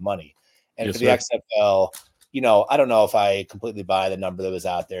ton of money. And yes, for the XFL, I don't know if I completely buy the number that was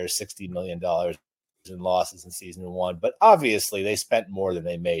out there, $60 million and losses in season one, but obviously they spent more than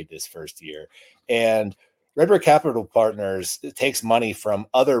they made this first year. And Redbird Capital Partners takes money from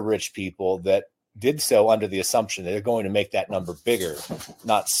other rich people that did so under the assumption that they're going to make that number bigger,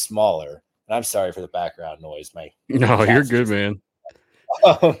 not smaller. And I'm sorry for the background noise. No, you're good, man.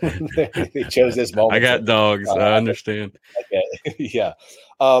 They chose this moment. I got dogs. I understand. Okay. Yeah.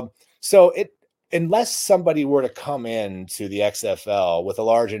 Unless somebody were to come in to the XFL with a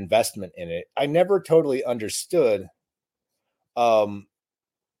large investment in it, I never totally understood.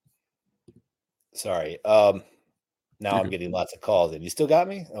 Now I'm getting lots of calls in. You still got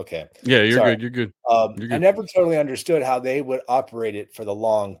me? Okay. Yeah, you're good. You're good. I never totally understood how they would operate it for the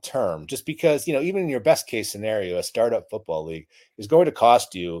long term, just because, even in your best case scenario, a startup football league is going to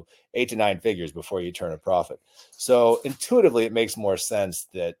cost you 8 to 9 figures before you turn a profit. So intuitively, it makes more sense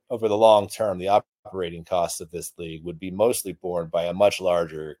that over the long term, the operating costs of this league would be mostly borne by a much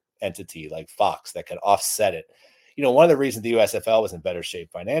larger entity like Fox that could offset it. One of the reasons the USFL was in better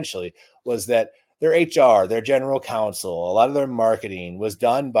shape financially was that their HR, their general counsel, a lot of their marketing was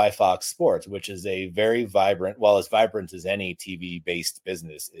done by Fox Sports, which is a very vibrant, as vibrant as any TV-based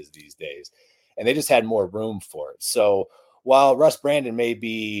business is these days. And they just had more room for it. So while Russ Brandon may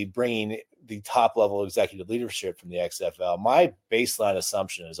be bringing the top-level executive leadership from the XFL, my baseline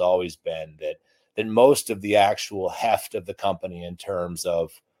assumption has always been that most of the actual heft of the company in terms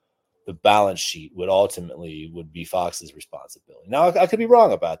of the balance sheet would be Fox's responsibility. Now, I could be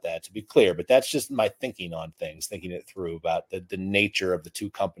wrong about that, to be clear, but that's just my thinking on things, thinking it through about the nature of the two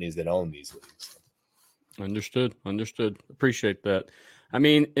companies that own these leagues. Understood. Appreciate that. I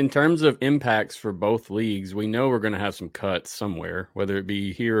mean, in terms of impacts for both leagues, we know we're going to have some cuts somewhere, whether it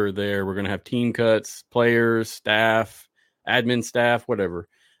be here or there. We're going to have team cuts, players, staff, admin staff, whatever.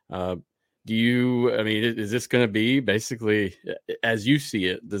 Is this going to be basically, as you see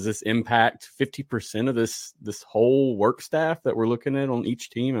it, does this impact 50% of this whole work staff that we're looking at on each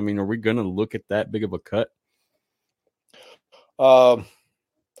team? I mean, are we going to look at that big of a cut? Well,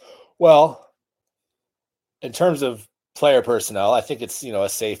 in terms of player personnel, I think it's, a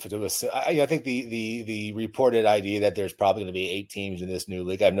safe to assume. I think the reported idea that there's probably going to be 8 teams in this new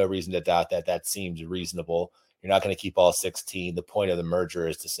league, I have no reason to doubt that. That seems reasonable. You're not going to keep all 16. The point of the merger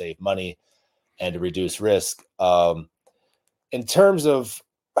is to save money and to reduce risk. In terms of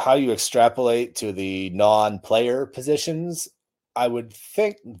how you extrapolate to the non-player positions, I would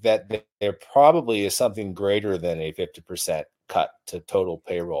think that there probably is something greater than a 50% cut to total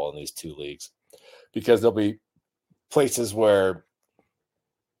payroll in these two leagues, because there'll be places where,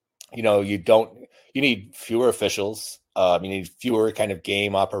 you need fewer officials. You need fewer kind of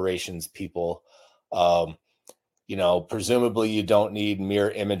game operations people. Presumably you don't need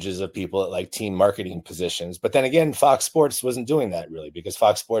mirror images of people at like team marketing positions. But then again, Fox Sports wasn't doing that really, because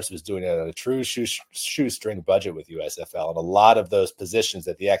Fox Sports was doing it on a true shoestring budget with USFL. And a lot of those positions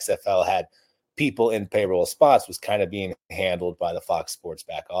that the XFL had people in payroll spots was kind of being handled by the Fox Sports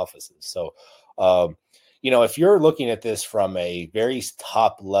back offices. So, if you're looking at this from a very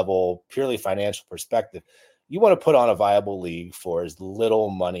top level, purely financial perspective, you want to put on a viable league for as little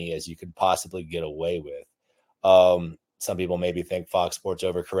money as you could possibly get away with. Some people maybe think Fox Sports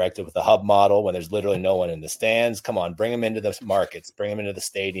overcorrected with the hub model when there's literally no one in the stands. Come on, bring them into the markets, bring them into the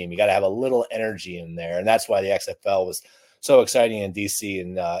stadium. You got to have a little energy in there. And that's why the XFL was so exciting in DC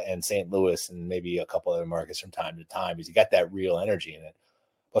and St. Louis and maybe a couple other markets from time to time, because you got that real energy in it.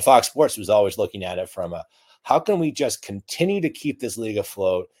 But Fox Sports was always looking at it from how can we just continue to keep this league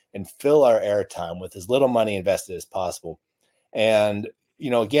afloat and fill our airtime with as little money invested as possible. And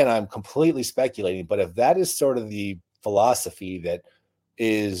again, I'm completely speculating, but if that is sort of the philosophy that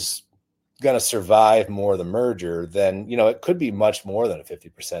is going to survive more of the merger, then, it could be much more than a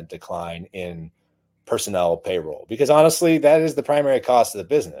 50% decline in personnel payroll, because honestly, that is the primary cost of the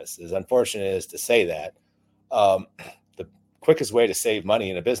business. As unfortunate as to say that, the quickest way to save money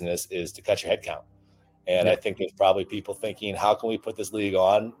in a business is to cut your headcount. And I think there's probably people thinking, how can we put this league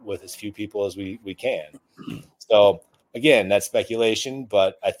on with as few people as we can? So, again, that's speculation,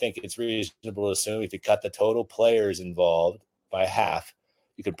 but I think it's reasonable to assume if you cut the total players involved by half,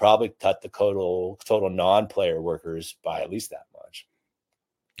 you could probably cut the total non-player workers by at least that much.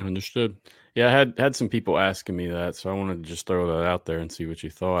 Understood. Yeah, I had some people asking me that, so I wanted to just throw that out there and see what you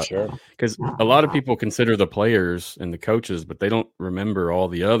thought. Sure. Because a lot of people consider the players and the coaches, but they don't remember all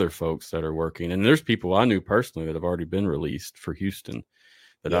the other folks that are working. And there's people I knew personally that have already been released for Houston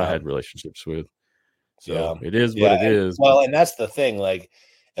that I had relationships with. So it is what it is. Well, and that's the thing. Like,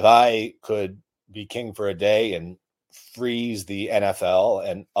 if I could be king for a day and freeze the NFL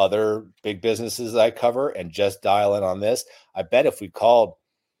and other big businesses I cover and just dial in on this, I bet if we called,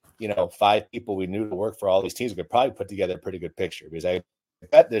 5 people we knew to work for all these teams, we could probably put together a pretty good picture, because I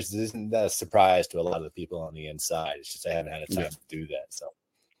bet this isn't a surprise to a lot of the people on the inside. It's just I haven't had a time to do that. So.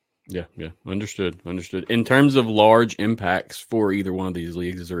 Yeah. Understood. In terms of large impacts for either one of these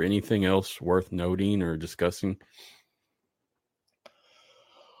leagues, is there anything else worth noting or discussing?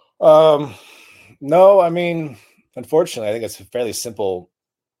 No, I mean, unfortunately, I think it's a fairly simple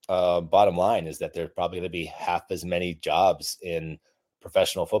bottom line is that there's probably going to be half as many jobs in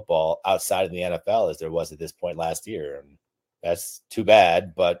professional football outside of the NFL as there was at this point last year. And that's too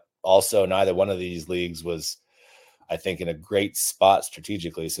bad, but also neither one of these leagues was, I think, in a great spot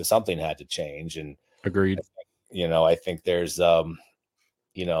strategically. So something had to change. And agreed. I think there's, on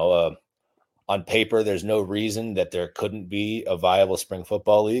paper, there's no reason that there couldn't be a viable spring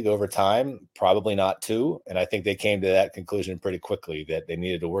football league over time. Probably not 2. And I think they came to that conclusion pretty quickly, that they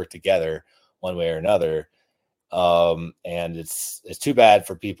needed to work together one way or another. And it's too bad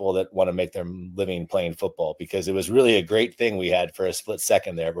for people that want to make their living playing football, because it was really a great thing we had for a split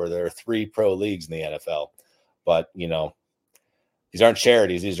second there, where there are 3 pro leagues in the NFL. But, these aren't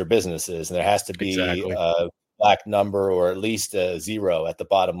charities, these are businesses, and there has to be a black number or at least a 0 at the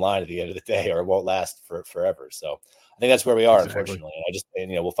bottom line at the end of the day, or it won't last forever. So I think that's where we are, unfortunately.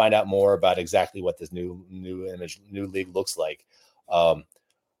 And we'll find out more about exactly what this new league looks like. Well,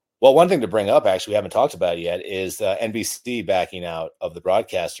 one thing to bring up, actually, we haven't talked about it yet, is NBC backing out of the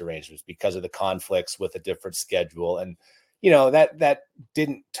broadcast arrangements because of the conflicts with a different schedule. And, that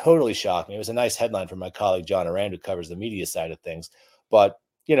didn't totally shock me. It was a nice headline from my colleague, John Arand, who covers the media side of things. But,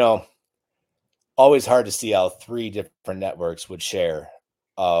 always hard to see how 3 different networks would share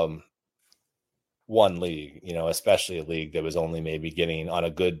one league, especially a league that was only maybe getting, on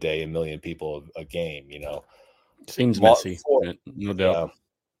a good day, 1 million people a game, Seems messy, no doubt.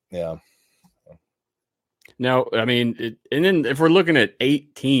 Yeah. Now, I mean, and then if we're looking at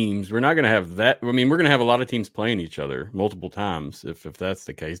 8 teams, we're not going to have that. I mean, we're going to have a lot of teams playing each other multiple times if that's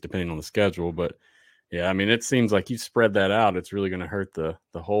the case, depending on the schedule. But yeah, I mean, it seems like you spread that out, it's really going to hurt the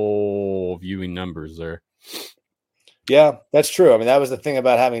whole viewing numbers there. Yeah, that's true. I mean, that was the thing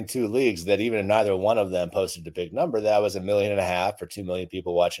about having 2 leagues, that even if neither one of them posted a big number, that was 1.5 million or 2 million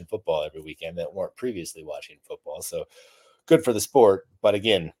people watching football every weekend that weren't previously watching football. So good for the sport. But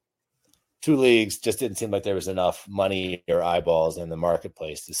again, 2 leagues just didn't seem like there was enough money or eyeballs in the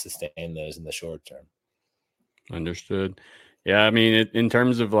marketplace to sustain those in the short term. Understood. Yeah, I mean, in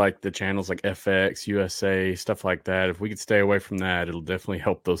terms of like the channels like FX, USA, stuff like that, if we could stay away from that, it'll definitely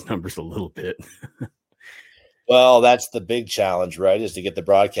help those numbers a little bit. Well, that's the big challenge, right? Is to get the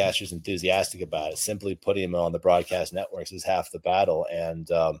broadcasters enthusiastic about it. Simply putting them on the broadcast networks is half the battle. And,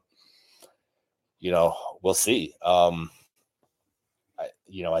 we'll see.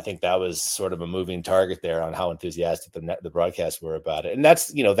 I think that was sort of a moving target there on how enthusiastic the broadcasts were about it. And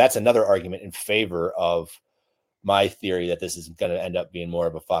that's another argument in favor of my theory that this is going to end up being more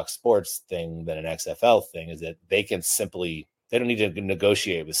of a Fox Sports thing than an XFL thing, is that they don't need to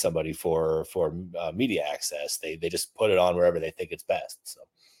negotiate with somebody for media access. They just put it on wherever they think it's best. So.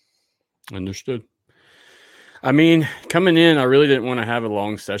 Understood. I mean, coming in, I really didn't want to have a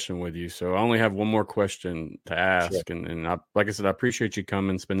long session with you, so I only have one more question to ask. Sure. And I, like I said, I appreciate you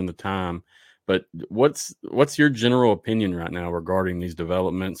coming, spending the time. But what's your general opinion right now regarding these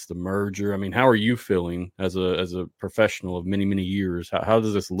developments, the merger? I mean, how are you feeling as a professional of many, many years? How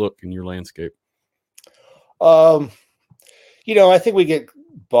does this look in your landscape? I think we get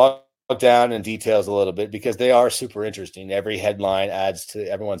bogged down in details a little bit because they are super interesting. Every headline adds to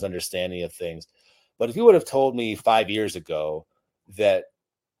everyone's understanding of things. But if you would have told me 5 years ago that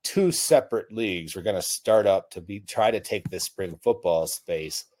 2 separate leagues were going to start up to try to take this spring football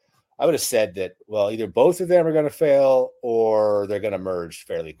space, I would have said that, well, either both of them are going to fail or they're going to merge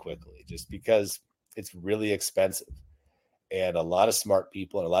fairly quickly, just because it's really expensive. And a lot of smart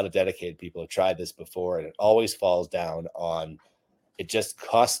people and a lot of dedicated people have tried this before, and it always falls down on it just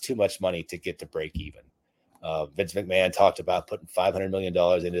costs too much money to get to break even. Vince McMahon talked about putting $500 million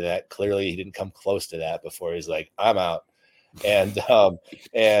into that. Clearly, he didn't come close to that before he's like, I'm out. And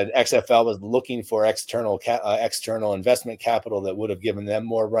XFL was looking for external investment capital that would have given them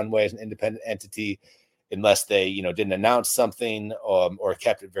more runway as an independent entity, unless they, didn't announce something or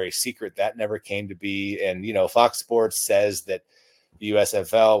kept it very secret. That never came to be. And, Fox Sports says that the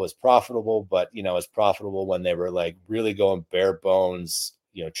USFL was profitable, but, it's profitable when they were like really going bare bones,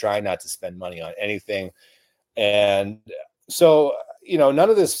 trying not to spend money on anything. And so, none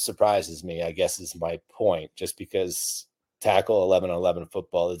of this surprises me, I guess is my point, just because tackle 11-on-11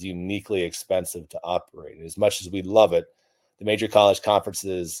 football is uniquely expensive to operate. And as much as we love it, the major college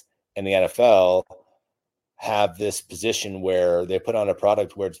conferences and the NFL have this position where they put on a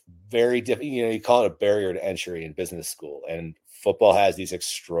product where it's very different. You call it a barrier to entry in business school, and football has these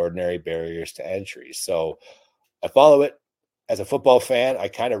extraordinary barriers to entry. So I follow it as a football fan. I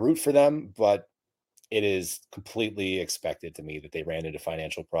kind of root for them, but it is completely expected to me that they ran into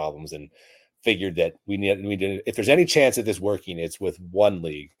financial problems and figured that we need, if there's any chance of this working, it's with one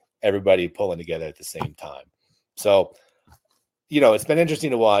league, everybody pulling together at the same time. So, it's been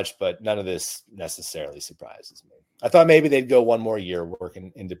interesting to watch, but none of this necessarily surprises me. I thought maybe they'd go one more year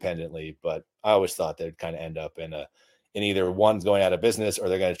working independently, but I always thought they'd kind of end up in either one's going out of business or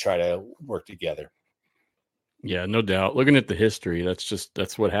they're going to try to work together. Yeah, no doubt. Looking at the history,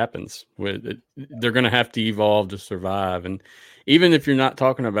 that's what happens. They're going to have to evolve to survive. And even if you're not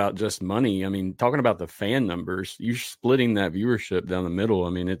talking about just money, I mean, talking about the fan numbers, you're splitting that viewership down the middle. I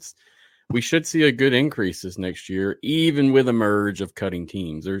mean, we should see a good increase this next year, even with a merge of cutting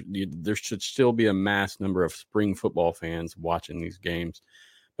teams. There should still be a mass number of spring football fans watching these games.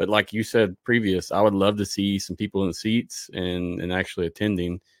 But like you said previous, I would love to see some people in the seats and actually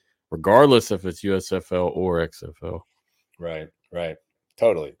attending, regardless if it's USFL or XFL. Right.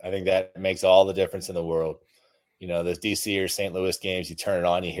 Totally. I think that makes all the difference in the world. Those DC or St. Louis games, you turn it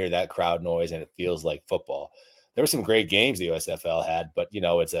on, you hear that crowd noise, and it feels like football. There were some great games the USFL had, but,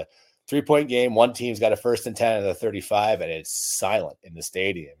 it's a 3-point game. One team's got a 1st and 10 at the 35, and it's silent in the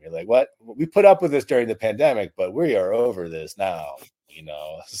stadium. You're like, what? We put up with this during the pandemic, but we are over this now,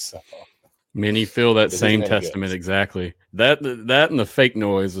 So many feel that same testament. Exactly. That and the fake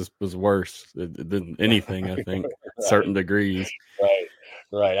noise was worse than anything, I think, Right. Certain degrees.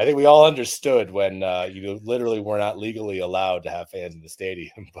 Right. I think we all understood when you literally were not legally allowed to have fans in the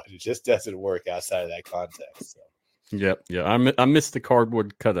stadium, but it just doesn't work outside of that context. So. Yep. Yeah. I missed the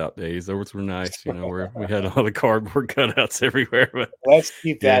cardboard cutout days. Those were nice, where we had all the cardboard cutouts everywhere. But let's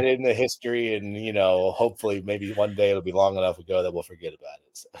keep that in the history, and hopefully maybe one day it'll be long enough ago that we'll forget about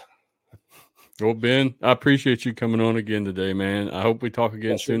it. So. Well, Ben, I appreciate you coming on again today, man. I hope we talk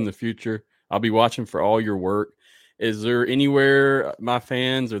again soon in the future. I'll be watching for all your work. Is there anywhere my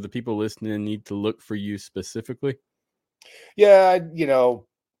fans or the people listening need to look for you specifically? Yeah, you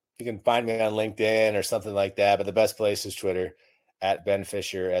can find me on LinkedIn or something like that, but the best place is Twitter at Ben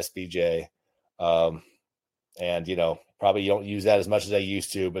Fischer SBJ. And probably don't use that as much as I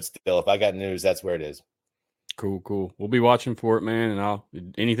used to, but still, if I got news, that's where it is. Cool. We'll be watching for it, man.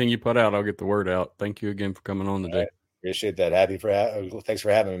 And anything you put out, I'll get the word out. Thank you again for coming on today. Right. Appreciate that. Thanks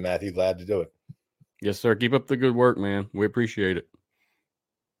for having me, Matthew. Glad to do it. Yes, sir. Keep up the good work, man. We appreciate it.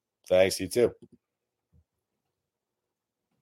 Thanks. You too.